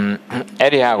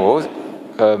 Anyhow,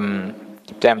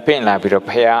 campaign la bit of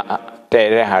hair,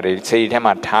 Tere Harry, say them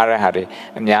at Tara Harry,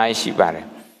 and Yaishi Barre.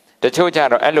 The Choja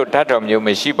or Elo Tatum, you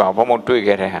may shiba, Pomo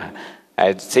Twigger,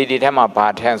 I say them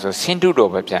apart hands of Sindudo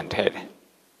Pjanted.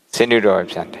 Sindudo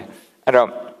Pjanted.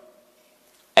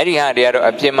 Anyhow, the other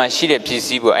Apima Shida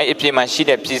PC, I Apima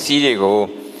Shida PC go,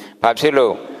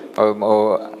 Papsilo,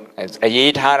 or a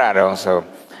ye Tara also.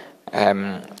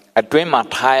 A dream of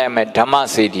time at Dhamma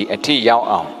city, a tea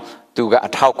yaw, သူကအ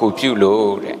ထောက်ကူပြု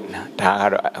လို့တဲ့နော်ဒါက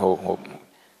တော့ဟို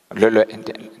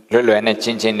လွယ်နဲ့ချ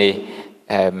င်းချင်းလေး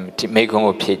ဒီမိကုံး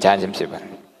ကိုဖြေချခြင်းဖြစ်ပါတယ်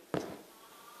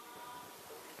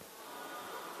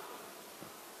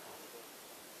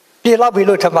ပြေလောက်ပြီ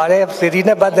လို့ထင်ပါတယ်ဇေဒီ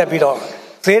နဲ့ပတ်သက်ပြီးတော့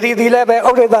ဇေဒီဒီလည်းပဲ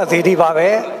ဥဒိတဇေဒီပါပဲ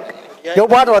ရု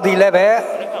ပ်ဘွားတော်ဒီလည်းပဲ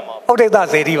ဥဒိတ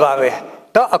ဇေဒီပါပဲ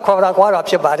တော့အခေါ်တာကွာတာ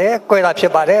ဖြစ်ပါတယ်၊ကွဲတာဖြ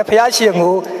စ်ပါတယ်။ဘုရားရှင်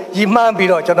ကိုရည်မှန်းပြီး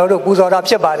တော့ကျွန်တော်တို့ပူဇော်တာ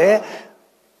ဖြစ်ပါတယ်။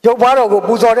ရုပ်ဘွားတော်ကို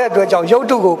ပူဇော်တဲ့အတွက်ကြောင့်ရုပ်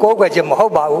တုကိုကိုးကွယ်ခြင်းမဟု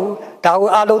တ်ပါဘူး။ဒါကို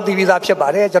အားလုံးသိပြီးသားဖြစ်ပါ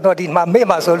တယ်။ကျွန်တော်ဒီမှာမေ့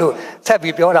မှာဆိုလို့ဆက်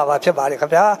ပြီးပြောတာပါဖြစ်ပါတယ်ခ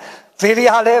င်ဗျာ။ဇေဒီ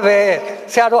ဟာလည်းပဲ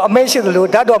ဆရာတော်အမိန့်ရှိသလို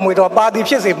ဓာတ်တော်မွေတော်ပါသည်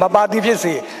ဖြစ်စေမပါသည်ဖြစ်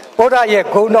စေဘုရားရဲ့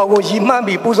ဂုဏ်တော်ကိုရည်မှန်း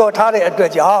ပြီးပူဇော်ထားတဲ့အတွ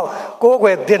က်ကြောင့်ကိုးကွ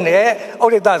ယ်တဲ့နဲ့ဥ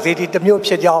ဒိတဇေဒီတစ်မျိုး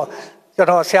ဖြစ်ကြောင်းကျွန်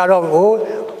တော်ဆရာတော်ကို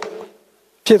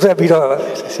ဖြစ်ဆက်ပြီးတော့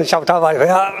ရှောက်ထားပါခင်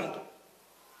ဗျာ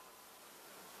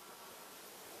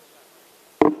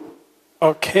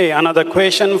Okay, another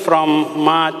question from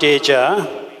Ma Teja,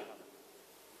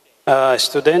 a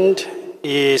student.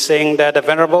 He is saying that,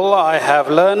 Venerable, I have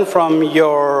learned from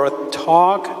your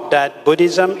talk that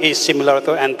Buddhism is similar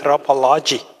to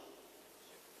anthropology.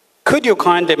 Could you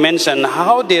kindly mention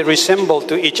how they resemble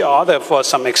to each other for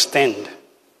some extent?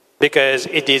 Because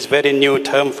it is very new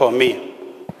term for me.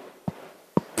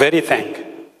 Very thank.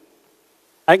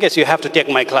 I guess you have to take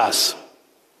my class.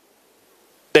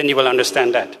 Then you will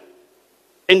understand that.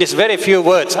 In these very few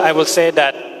words, I will say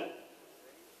that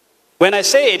when I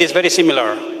say it is very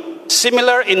similar,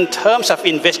 similar in terms of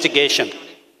investigation,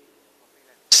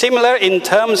 similar in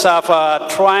terms of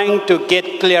trying to get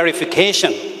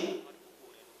clarification,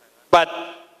 but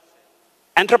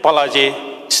anthropology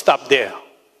stopped there.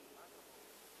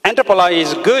 Anthropology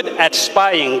is good at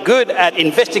spying, good at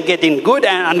investigating, good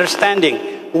at understanding.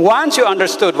 Once you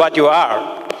understood what you are,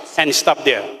 and stop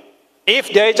there.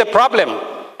 If there is a problem,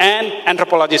 and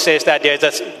anthropology says that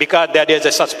because there is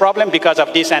a such problem because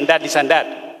of this and that,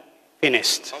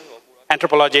 finished.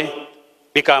 Anthropology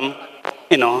become,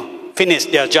 finish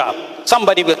their job.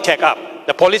 Somebody will take up.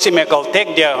 The policymaker will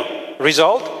take their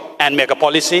result and make a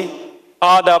policy.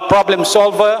 Or the problem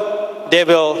solver, they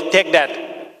will take that,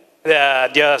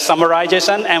 their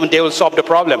summarization, and they will solve the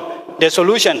problem. The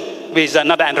solution is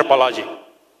another anthropology.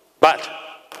 But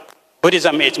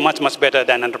Buddhism is much, much better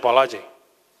than anthropology.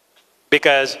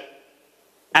 Because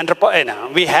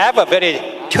we have a very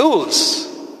tools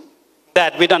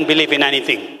that we don't believe in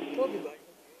anything.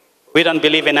 We don't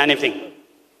believe in anything.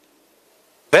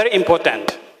 Very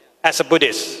important. As a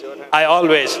Buddhist, I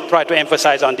always try to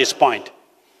emphasize on this point.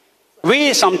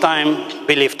 We sometimes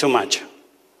believe too much.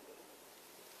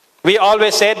 We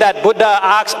always say that Buddha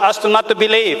asks us to not to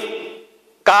believe.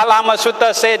 Kalama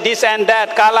Sutta says this and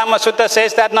that. Kalama Sutta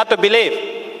says that not to believe.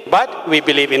 But we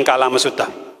believe in Kalama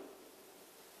Sutta.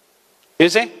 You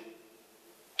see?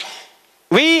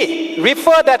 We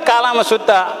refer that Kalama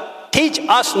Sutta teach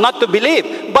us not to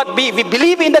believe, but we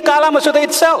believe in the Kalama Sutta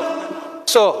itself.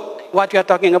 So, what you are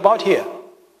talking about here?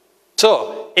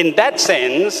 So, in that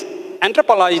sense,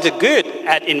 anthropology is good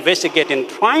at investigating,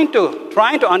 trying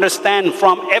to understand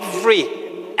from every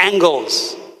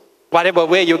angles. Whatever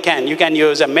way you can. You can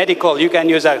use a medical, you can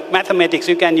use a mathematics,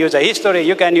 you can use a history,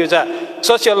 you can use a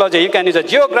sociology, you can use a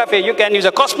geography, you can use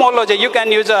a cosmology, you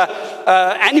can use a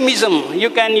animism, you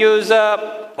can use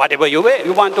whatever you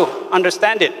want to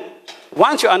understand it.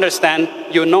 Once you understand,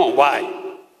 you know why.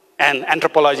 And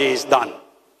anthropology is done.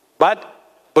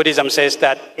 But Buddhism says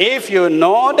that if you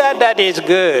know that that is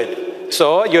good,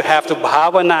 so you have to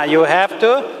bhavana, you have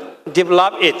to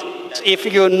develop it. If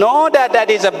you know that that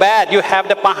is a bad, you have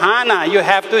the pahana, you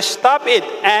have to stop it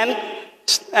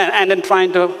and then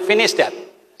trying to finish that.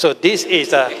 So this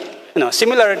is a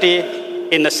similarity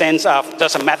in the sense of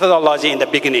just a methodology in the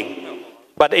beginning.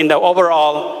 But in the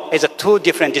overall, it's two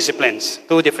different disciplines,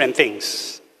 two different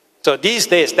things. So these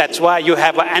days, that's why you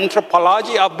have an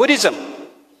anthropology of Buddhism,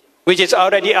 which is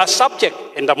already a subject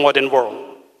in the modern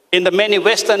world. In the many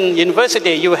Western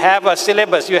universities, you have a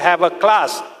syllabus, you have a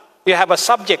class, you have a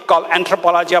subject called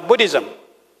anthropology of Buddhism.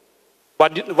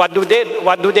 What do they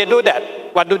do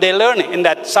that? What do they learn in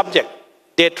that subject?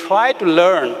 They try to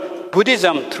learn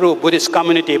Buddhism through Buddhist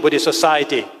community, Buddhist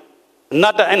society.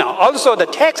 Not also the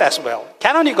text as well.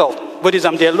 Canonical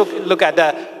Buddhism, they look at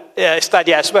the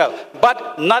study as well,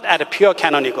 but not at a pure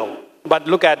canonical. But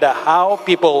look at how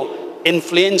people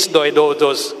influence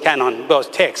those canon, those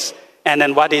texts, and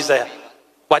then what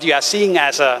you are seeing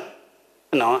as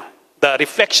the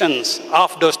reflections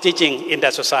of those teachings in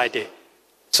that society.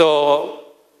 So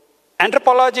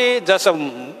anthropology just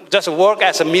work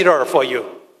as a mirror for you,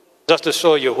 just to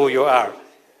show you who you are.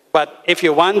 But if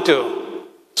you want to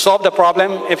solve the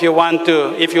problem, if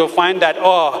you find that,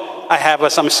 I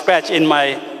have some scratch in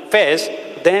my face,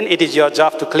 then it is your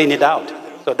job to clean it out.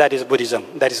 So that is Buddhism.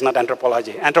 That is not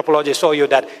anthropology. Anthropology shows you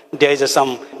that there is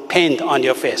some paint on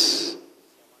your face.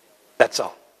 That's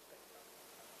all.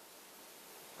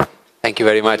 Thank you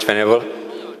very much, Venerable.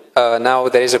 Now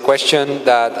there is a question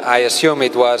that I assume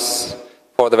it was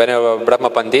for the Venerable Brahma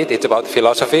Pandit. It's about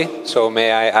philosophy. So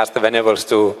may I ask the Venerables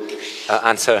to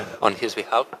answer on his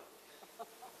behalf?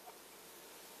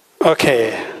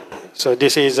 Okay. So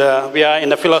this is, we are in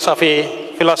the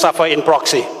philosopher in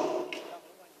proxy.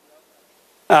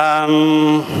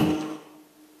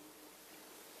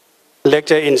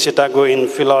 Lecture in Chicago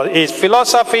is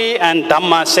philosophy and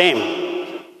Dhamma same.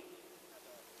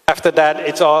 After that,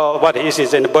 it's all, what is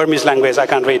it in the Burmese language, I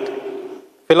can't read.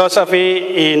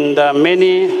 Philosophy in the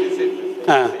many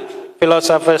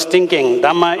philosophers' thinking.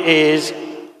 Dhamma is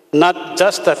not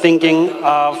just the thinking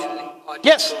of,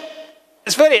 yes,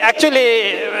 it's very,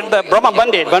 actually, the Brahma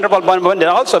Pandit, Venerable Brahma Pandit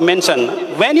also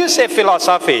mentioned, when you say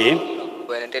philosophy,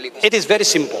 it is very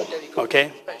simple,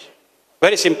 okay?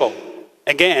 Very simple.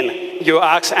 Again, you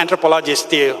ask anthropologists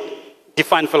to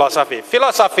define philosophy.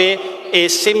 Philosophy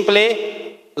is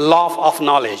simply love of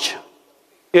knowledge.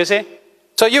 You see?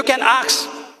 So you can ask,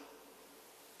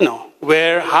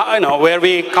 where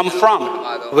we come from,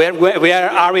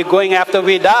 where are we going after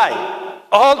we die?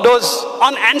 All those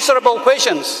unanswerable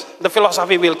questions, the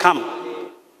philosophy will come.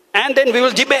 And then we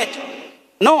will debate.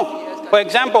 No. For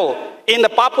example, in the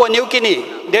Papua New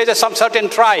Guinea, there is some certain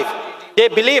tribe. They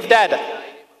believe that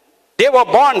they were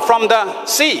born from the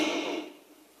sea.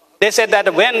 They said that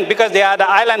because they are the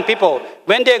island people,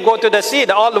 when they go to the sea,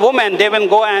 all the women, they will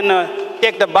go and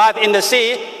take the bath in the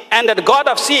sea, and the god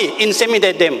of sea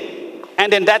inseminate them.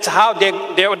 And then that's how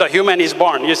the human is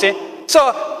born, you see.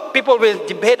 So people will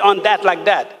debate on that like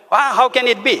that. How can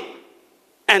it be?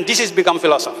 And this has become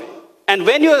philosophy. And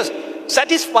when you're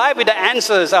satisfied with the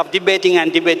answers of debating,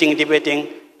 and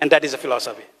that is a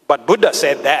philosophy. But Buddha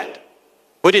said that.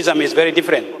 Buddhism is very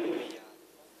different.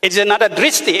 It is not a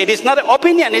drishti, it is not an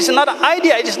opinion, it is not an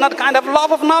idea, it is not kind of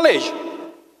love of knowledge.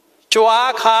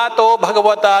 Chua khato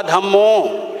bhagavata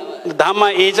dhammo.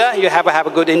 Dhamma is you have to have a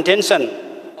good intention.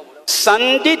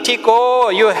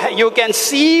 Sanditiko, you can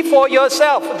see for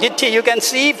yourself. Ditti, you can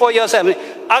see for yourself.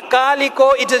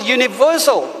 Akaliko, it is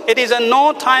universal. It is a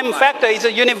no-time factor, it is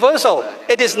a universal.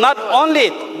 It is not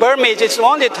only Burmese, it's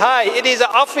only Thai, it is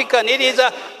African, it is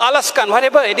Alaskan,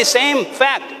 whatever, it is same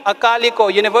fact.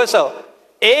 Akaliko, universal.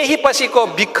 Ehi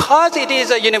pasiko, because it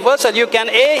is a universal, you can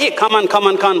ehi, come on.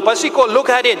 Pasiko, look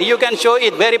at it, you can show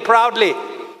it very proudly.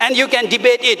 And you can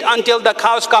debate it until the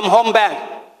cows come home back.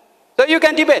 So you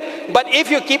can debate. But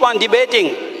if you keep on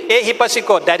debating, ehi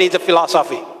pasiko, that is a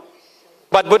philosophy.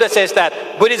 But Buddha says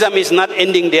that Buddhism is not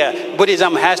ending there.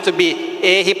 Buddhism has to be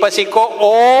ehi pasiko,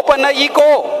 open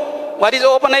ego. What is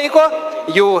open ego?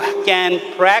 You can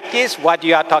practice what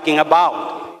you are talking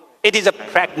about. It is a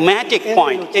pragmatic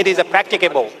point. It is a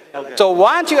practicable. So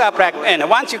once you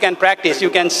can practice,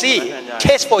 you can see,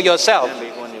 taste for yourself.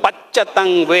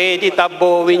 Paccatang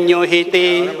veditabo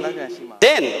vinyohiti.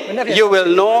 Then you will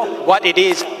know what it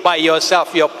is by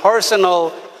yourself. Your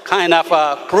personal kind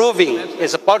of proving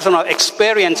is a personal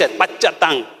experience at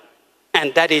paccatang,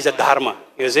 and that is a dharma.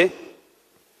 You see,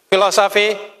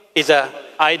 philosophy is an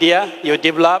idea you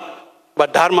develop,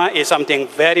 but dharma is something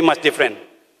very much different.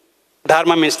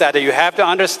 Dharma means that you have to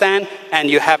understand and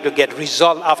you have to get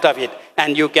result out of it.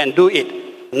 And you can do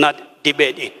it, not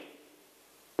debate it.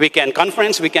 We can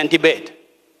conference, we can debate.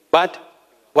 But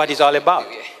what is all about?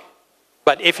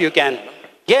 But if you can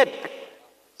get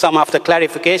some of the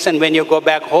clarification when you go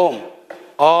back home.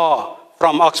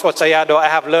 From Oxford Sayadaw, I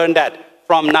have learned that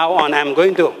from now on I'm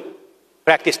going to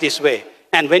practice this way.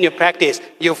 And when you practice,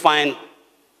 you find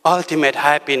ultimate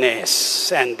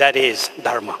happiness. And that is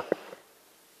Dharma.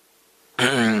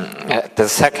 The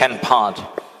second part,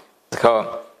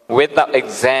 so without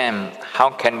exam,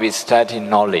 how can we study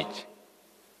knowledge?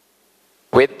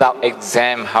 Without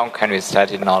exam, how can we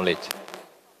study knowledge?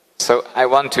 So I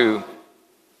want to,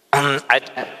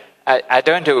 I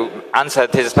don't want to answer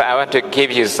this, but I want to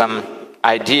give you some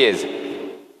ideas.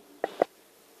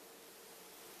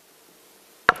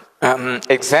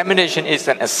 Examination is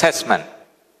an assessment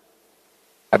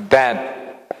that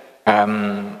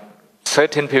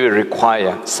certain people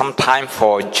require some time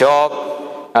for job,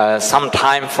 some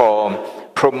time for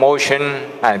promotion,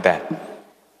 like that.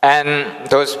 And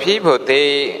those people,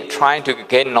 they try to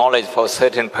gain knowledge for a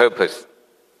certain purpose.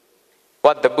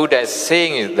 What the Buddha is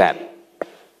saying is that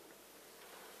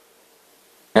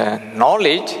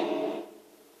knowledge,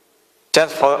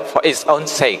 just for its own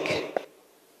sake,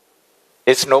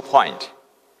 is no point.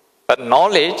 But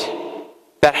knowledge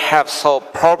that have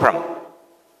solved problem.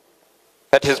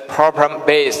 That is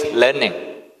problem-based learning,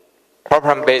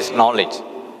 problem-based knowledge,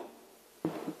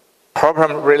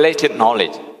 problem-related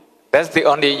knowledge. That's the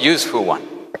only useful one.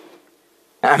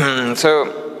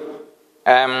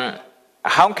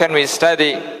 How can we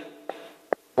study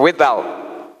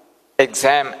without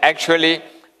exam? Actually,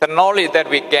 the knowledge that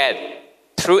we get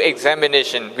through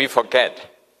examination, we forget.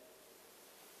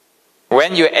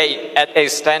 When you at a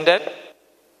standard,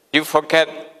 you forget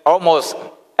almost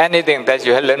anything that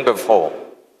you had learned before.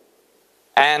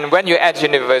 And when you're at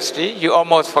university, you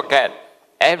almost forget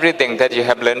everything that you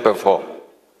have learned before.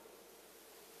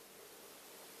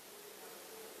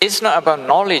 It's not about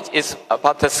knowledge, it's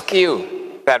about the skill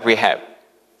that we have.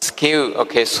 Skill,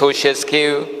 okay, social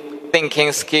skill,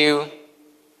 thinking skill,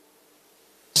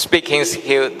 speaking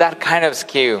skill, that kind of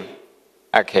skill.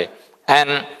 Okay,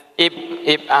 and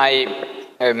if I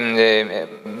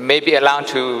may be allowed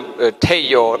to take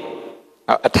your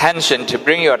attention, to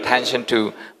bring your attention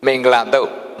to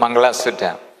Mangala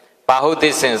Sutta.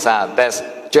 Bahudisins that's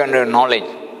general knowledge.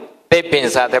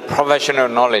 Pepins are the professional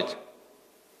knowledge.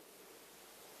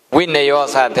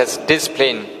 Vinayos that's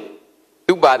discipline.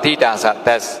 Ubaditas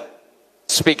that's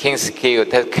speaking skill,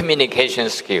 that's communication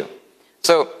skill.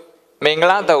 So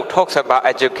Mangala talks about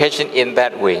education in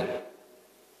that way.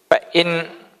 But in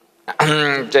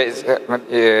Professor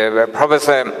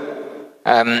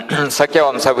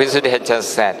Sakyawam Savisudi had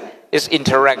just said, is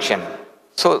interaction.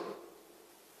 So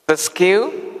the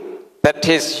skill that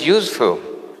is useful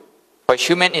for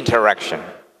human interaction,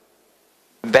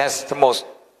 that's the most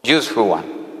useful one.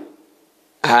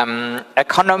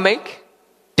 Economic,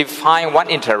 define one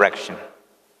interaction.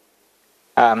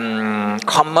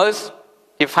 Commerce,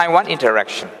 define one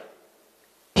interaction.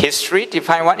 History,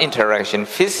 define one interaction.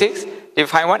 Physics,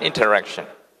 define one interaction.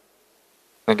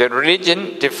 Okay,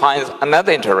 religion defines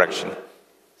another interaction.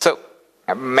 So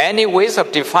many ways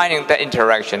of defining that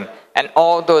interaction, and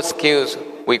all those skills,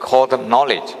 we call them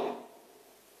knowledge.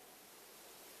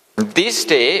 This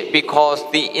day, because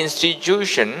the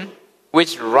institution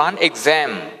which run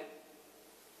exam,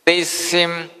 they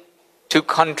seem to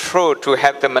control, to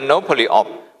have the monopoly of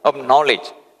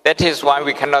knowledge. That is why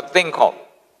we cannot think of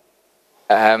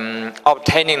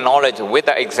obtaining knowledge with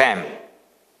the exam.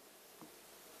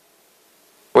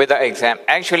 With the exam.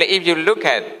 Actually, if you look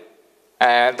at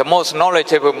the most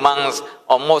knowledgeable monks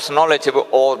or most knowledgeable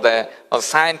author or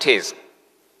scientists,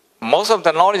 most of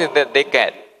the knowledge that they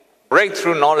get,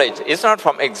 breakthrough knowledge, is not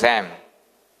from exam.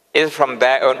 It's from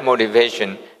their own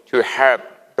motivation to help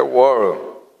the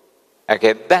world.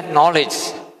 Okay, that knowledge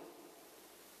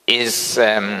is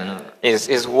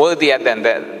worthier than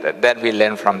that we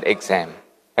learn from the exam.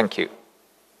 Thank you.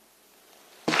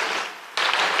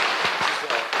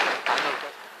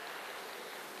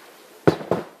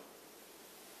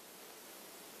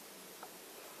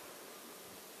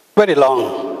 Very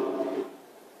long.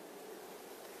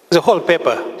 It's a whole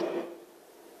paper.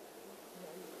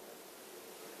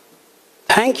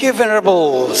 Thank you,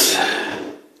 Venerables.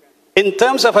 In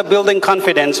terms of building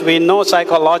confidence, we know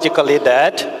psychologically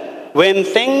that when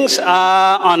things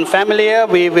are unfamiliar,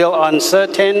 we will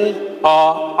uncertain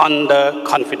or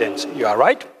underconfidence. You are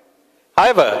right.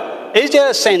 However, is there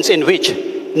a sense in which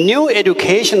new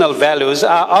educational values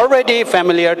are already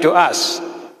familiar to us?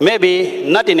 Maybe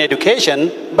not in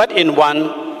education, but in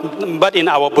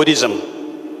our Buddhism.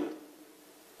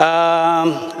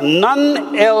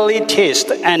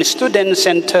 Non-elitist and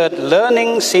student-centered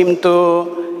learning seem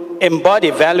to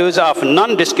embody values of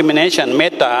non-discrimination,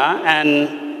 metta, and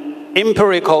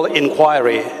empirical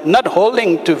inquiry. Not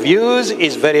holding to views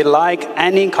is very like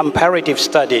any comparative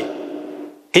study.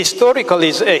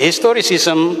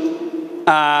 Historicism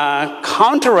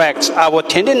counteracts our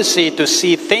tendency to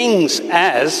see things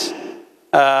as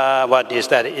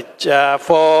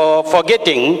for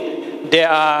forgetting they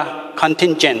are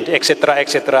contingent, etc.,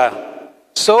 etc.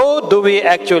 So, do we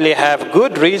actually have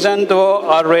good reason to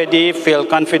already feel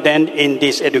confident in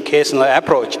this educational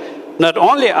approach? Not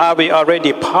only are we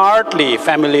already partly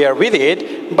familiar with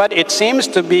it, but it seems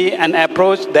to be an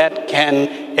approach that can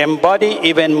embody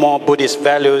even more Buddhist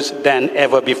values than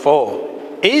ever before.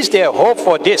 Is there hope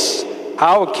for this?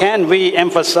 How can we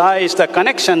emphasize the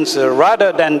connections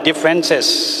rather than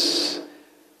differences?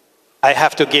 I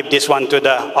have to give this one to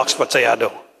the Oxford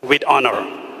Sayadaw with honor.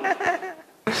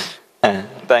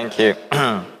 Thank you.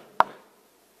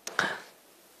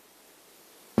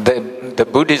 The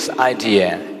Buddhist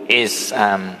idea is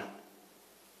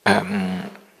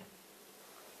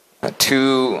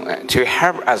to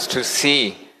help us to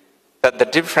see that the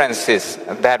differences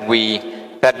that we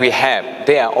have,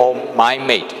 they are all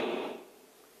mind-made.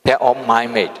 They are all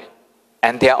mind-made.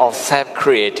 and they are all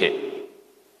self-created.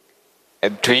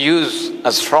 To use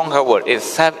a stronger word, is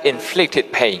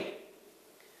self-inflicted pain.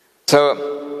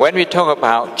 So when we talk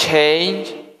about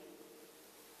change,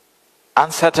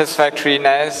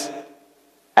 unsatisfactoriness,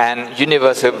 and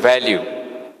universal value,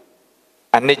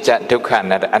 anicca, dukkha,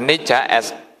 anatta. Anicca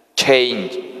as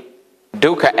change,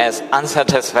 dukkha as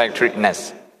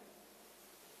unsatisfactoriness,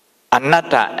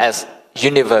 anatta as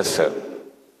universal.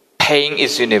 Pain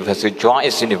is universal, joy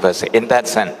is universal. In that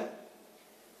sense,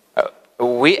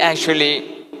 we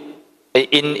actually,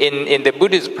 in the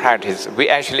Buddhist practice, we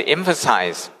actually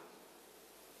emphasize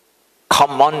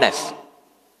commonness.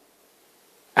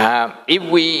 If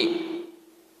we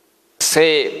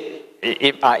say,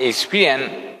 if I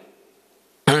experience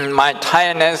my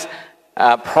tiredness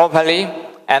properly,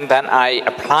 and then I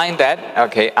apply that,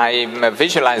 okay, I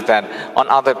visualize that on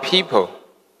other people,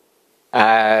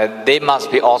 they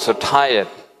must be also tired.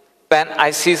 Then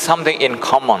I see something in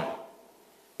common.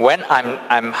 When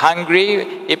I'm hungry,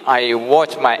 if I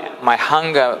watch my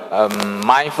hunger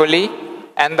mindfully,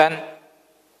 and then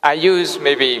I use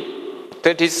maybe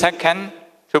 30 seconds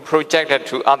to project it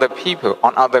to other people,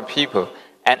 on other people,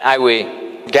 and I will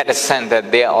get a sense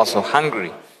that they are also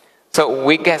hungry. So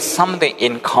we get something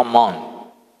in common.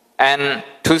 And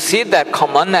to see that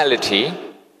commonality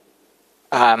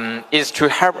is to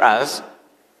help us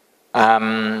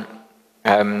to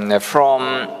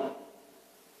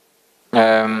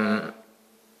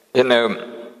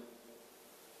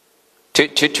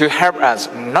help us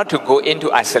not to go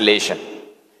into isolation.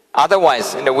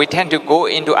 Otherwise, we tend to go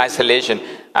into isolation.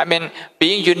 I mean,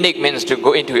 being unique means to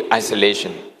go into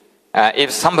isolation.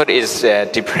 If somebody is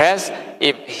depressed,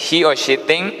 if he or she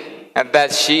thinks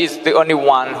that she is the only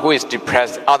one who is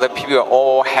depressed, other people are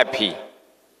all happy.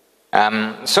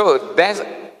 So there's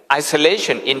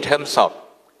isolation in terms of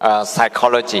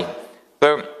psychology.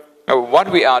 So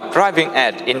what we are driving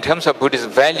at in terms of Buddhist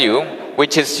value,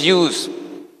 which is used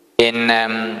in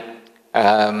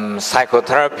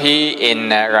psychotherapy, in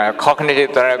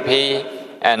cognitive therapy,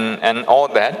 and all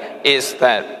that, is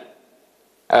that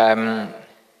our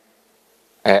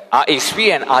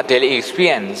experience, our daily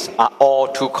experience, are all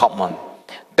too common.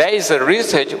 There is a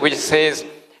research which says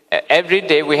every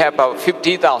day we have about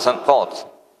 50,000 thoughts,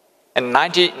 and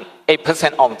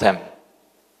 98% of them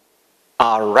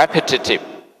are repetitive,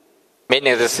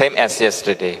 meaning the same as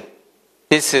yesterday.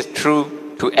 This is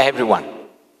true to everyone.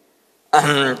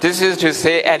 This is to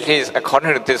say, at least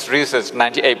according to this research,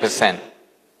 98%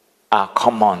 are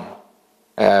common.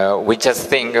 We just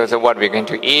think of what we're going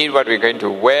to eat, what we're going to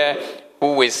wear,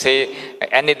 who will say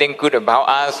anything good about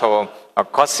us or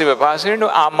gossip about us.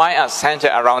 Our mind are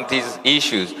centered around these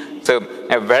issues. So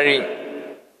a very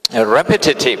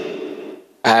repetitive,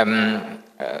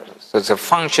 so it's a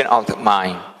function of the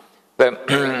mind.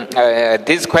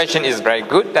 This question is very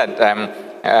good that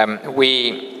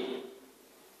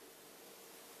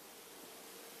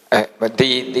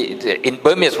in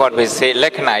Burmese what we say,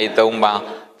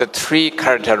 the three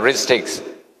characteristics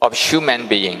of human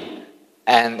being.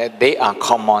 And they are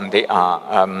common, they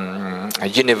are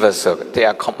universal, they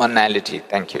are commonality.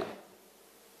 Thank you.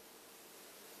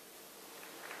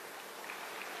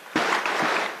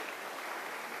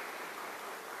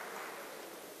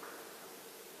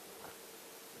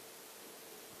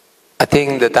 I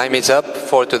think the time is up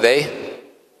for today.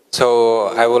 So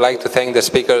I would like to thank the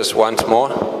speakers once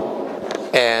more.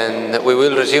 And we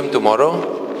will resume tomorrow.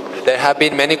 There have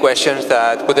been many questions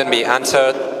that couldn't be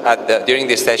answered during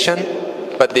this session.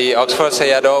 But the Oxford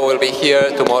Sayadaw will be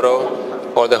here tomorrow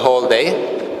for the whole day.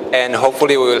 And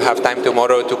hopefully we will have time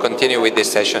tomorrow to continue with this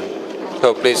session.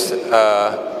 So please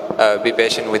be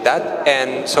patient with that.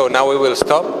 And so now we will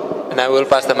stop. And I will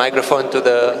pass the microphone to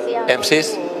the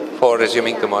MCs for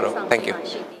resuming tomorrow. Thank you.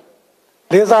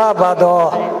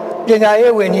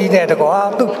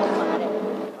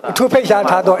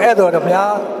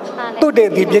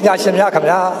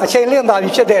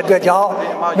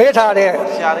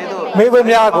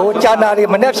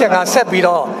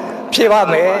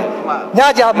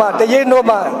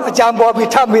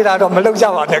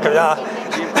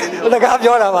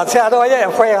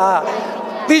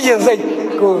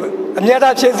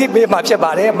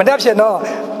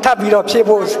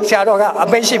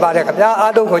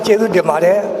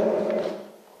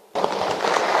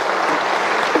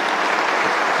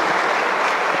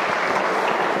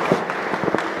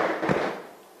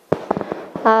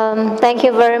 Thank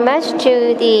you very much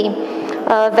to the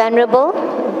venerable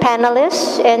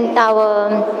panelists and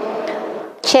our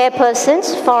chairpersons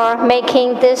for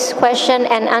making this question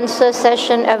and answer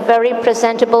session a very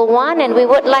presentable one, and we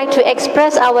would like to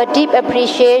express our deep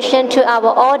appreciation to our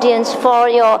audience for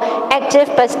your active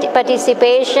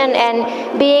participation and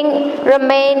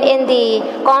remain in the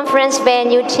conference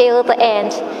venue till the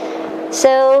end. So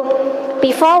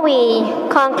before we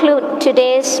conclude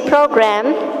today's program,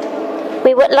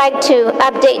 we would like to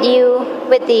update you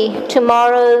with the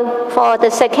tomorrow for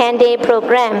the second day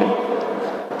program.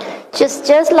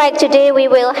 Just like today, we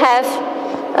will have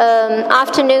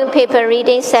afternoon paper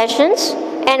reading sessions,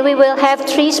 and we will have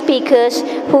 3 speakers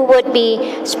who would be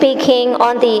speaking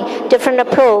on the different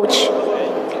approach.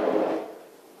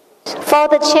 For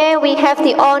the chair, we have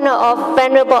the honor of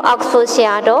Venerable Oxford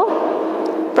Seado,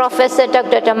 Professor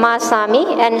Dr. Dhammasami,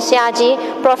 and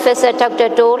Siaji Professor Dr.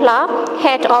 Dola,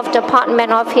 Head of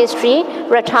Department of History,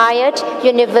 retired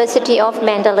University of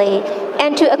Mandalay.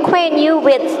 And to acquaint you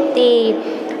with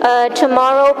the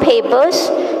tomorrow papers,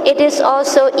 it is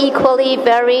also equally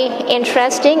very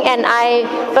interesting, and I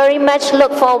very much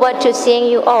look forward to seeing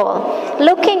you all.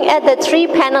 Looking at the 3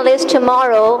 panelists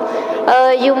tomorrow,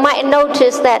 you might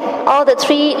notice that all the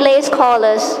 3 lay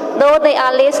scholars, though they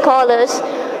are lay scholars,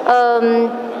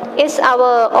 it's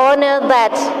our honor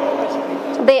that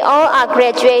they all are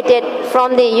graduated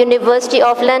from the University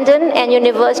of London and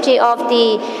University of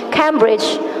the Cambridge.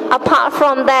 Apart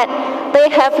from that, they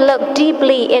have looked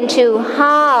deeply into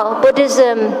how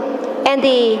Buddhism and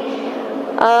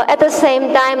at the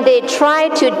same time they try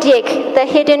to dig the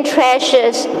hidden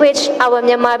treasures which our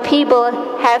Myanmar people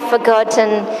have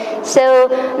forgotten. So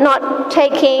not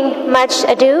taking much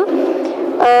ado,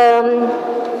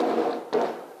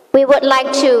 we would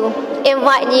like to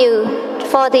invite you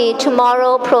for the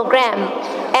tomorrow program,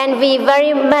 and we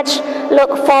very much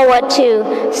look forward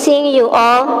to seeing you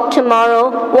all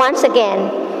tomorrow once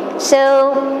again.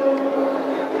 So,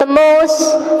 the most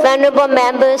venerable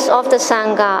members of the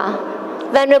Sangha,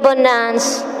 venerable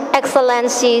nuns,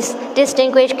 excellencies,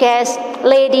 distinguished guests,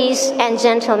 ladies and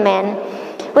gentlemen,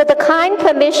 with the kind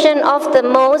permission of the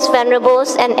most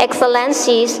venerables and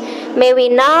excellencies, may we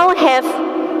now have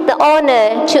the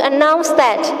honor to announce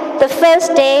that the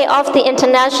first day of the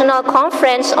International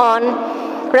Conference on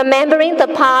Remembering the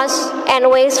Past and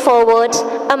Ways Forward,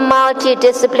 a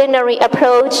multidisciplinary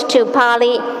approach to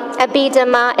Pali,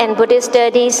 Abbhidhamma and Buddhist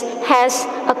studies has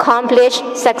accomplished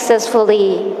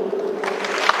successfully.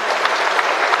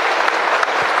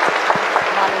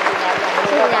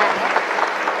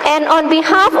 And on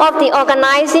behalf of the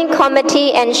organizing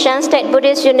committee and Shan State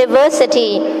Buddhist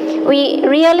University, we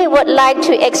really would like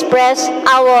to express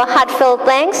our heartfelt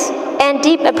thanks and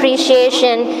deep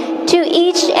appreciation to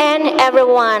each and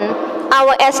everyone,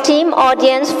 our esteemed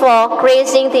audience for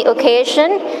gracing the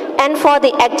occasion and for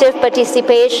the active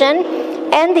participation,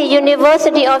 and the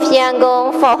University of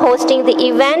Yangon for hosting the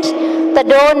event, the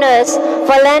donors,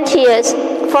 volunteers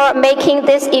for making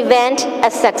this event a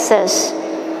success.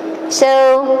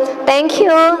 So thank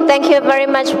you very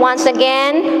much once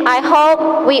again. I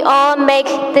hope we all make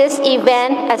this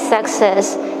event a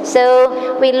success.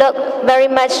 So we very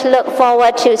much look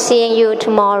forward to seeing you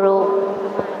tomorrow.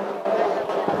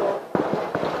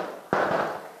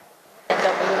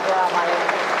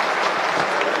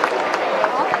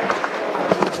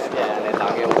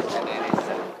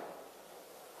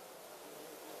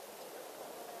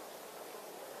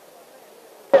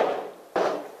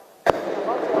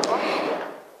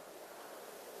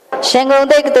 Yangon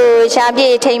Dekdu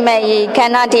Shabi Tame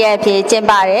Canada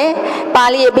Jembare,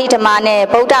 Pali Abbhidhamma,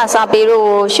 Buddha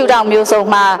Sabiru, Shudam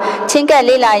Musoma, Chinka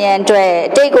Lila and Dre,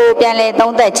 Dego Pianle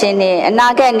Dondachini,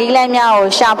 Naga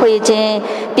Nilamia, Shapuji,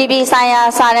 Bibi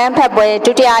Saya, Saran Pepwe,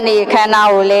 Tutiani,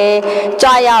 Kanaule,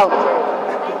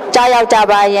 Jaya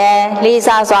Tabaye,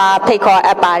 Lisa Swa, Peko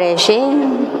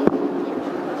Apparition.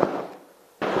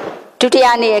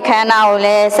 Tutiani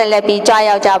Kanaule, Celebi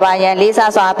Jaya Jabayan, Lisa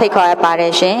Swa Peko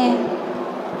Apparition.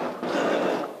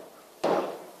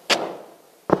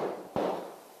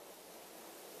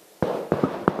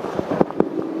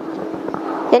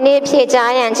 ယနေ့ဖြည့်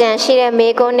ကြားရန်ကြံရှိတဲ့မေ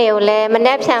ကွန်းတွေကိုလည်းမ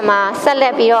နေ့ဖြန်မှာဆက်လ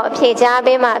က်ပြီးတော့ဖြည့်ကြား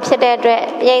ပေးမှဖြစ်တဲ့အတွက်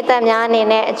ပြည်သက်များအနေ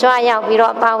နဲ့အကြွရောက်ပြီး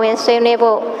တော့ပါဝင်ဆွေးနွေး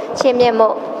ဖို့ချင်းမြတ်မှု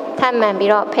ထပ်မံပြီး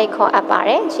တော့ဖိတ်ခေါ်အပ်ပါတ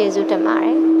ယ်ကျေးဇူးတင်ပါတ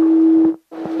ယ်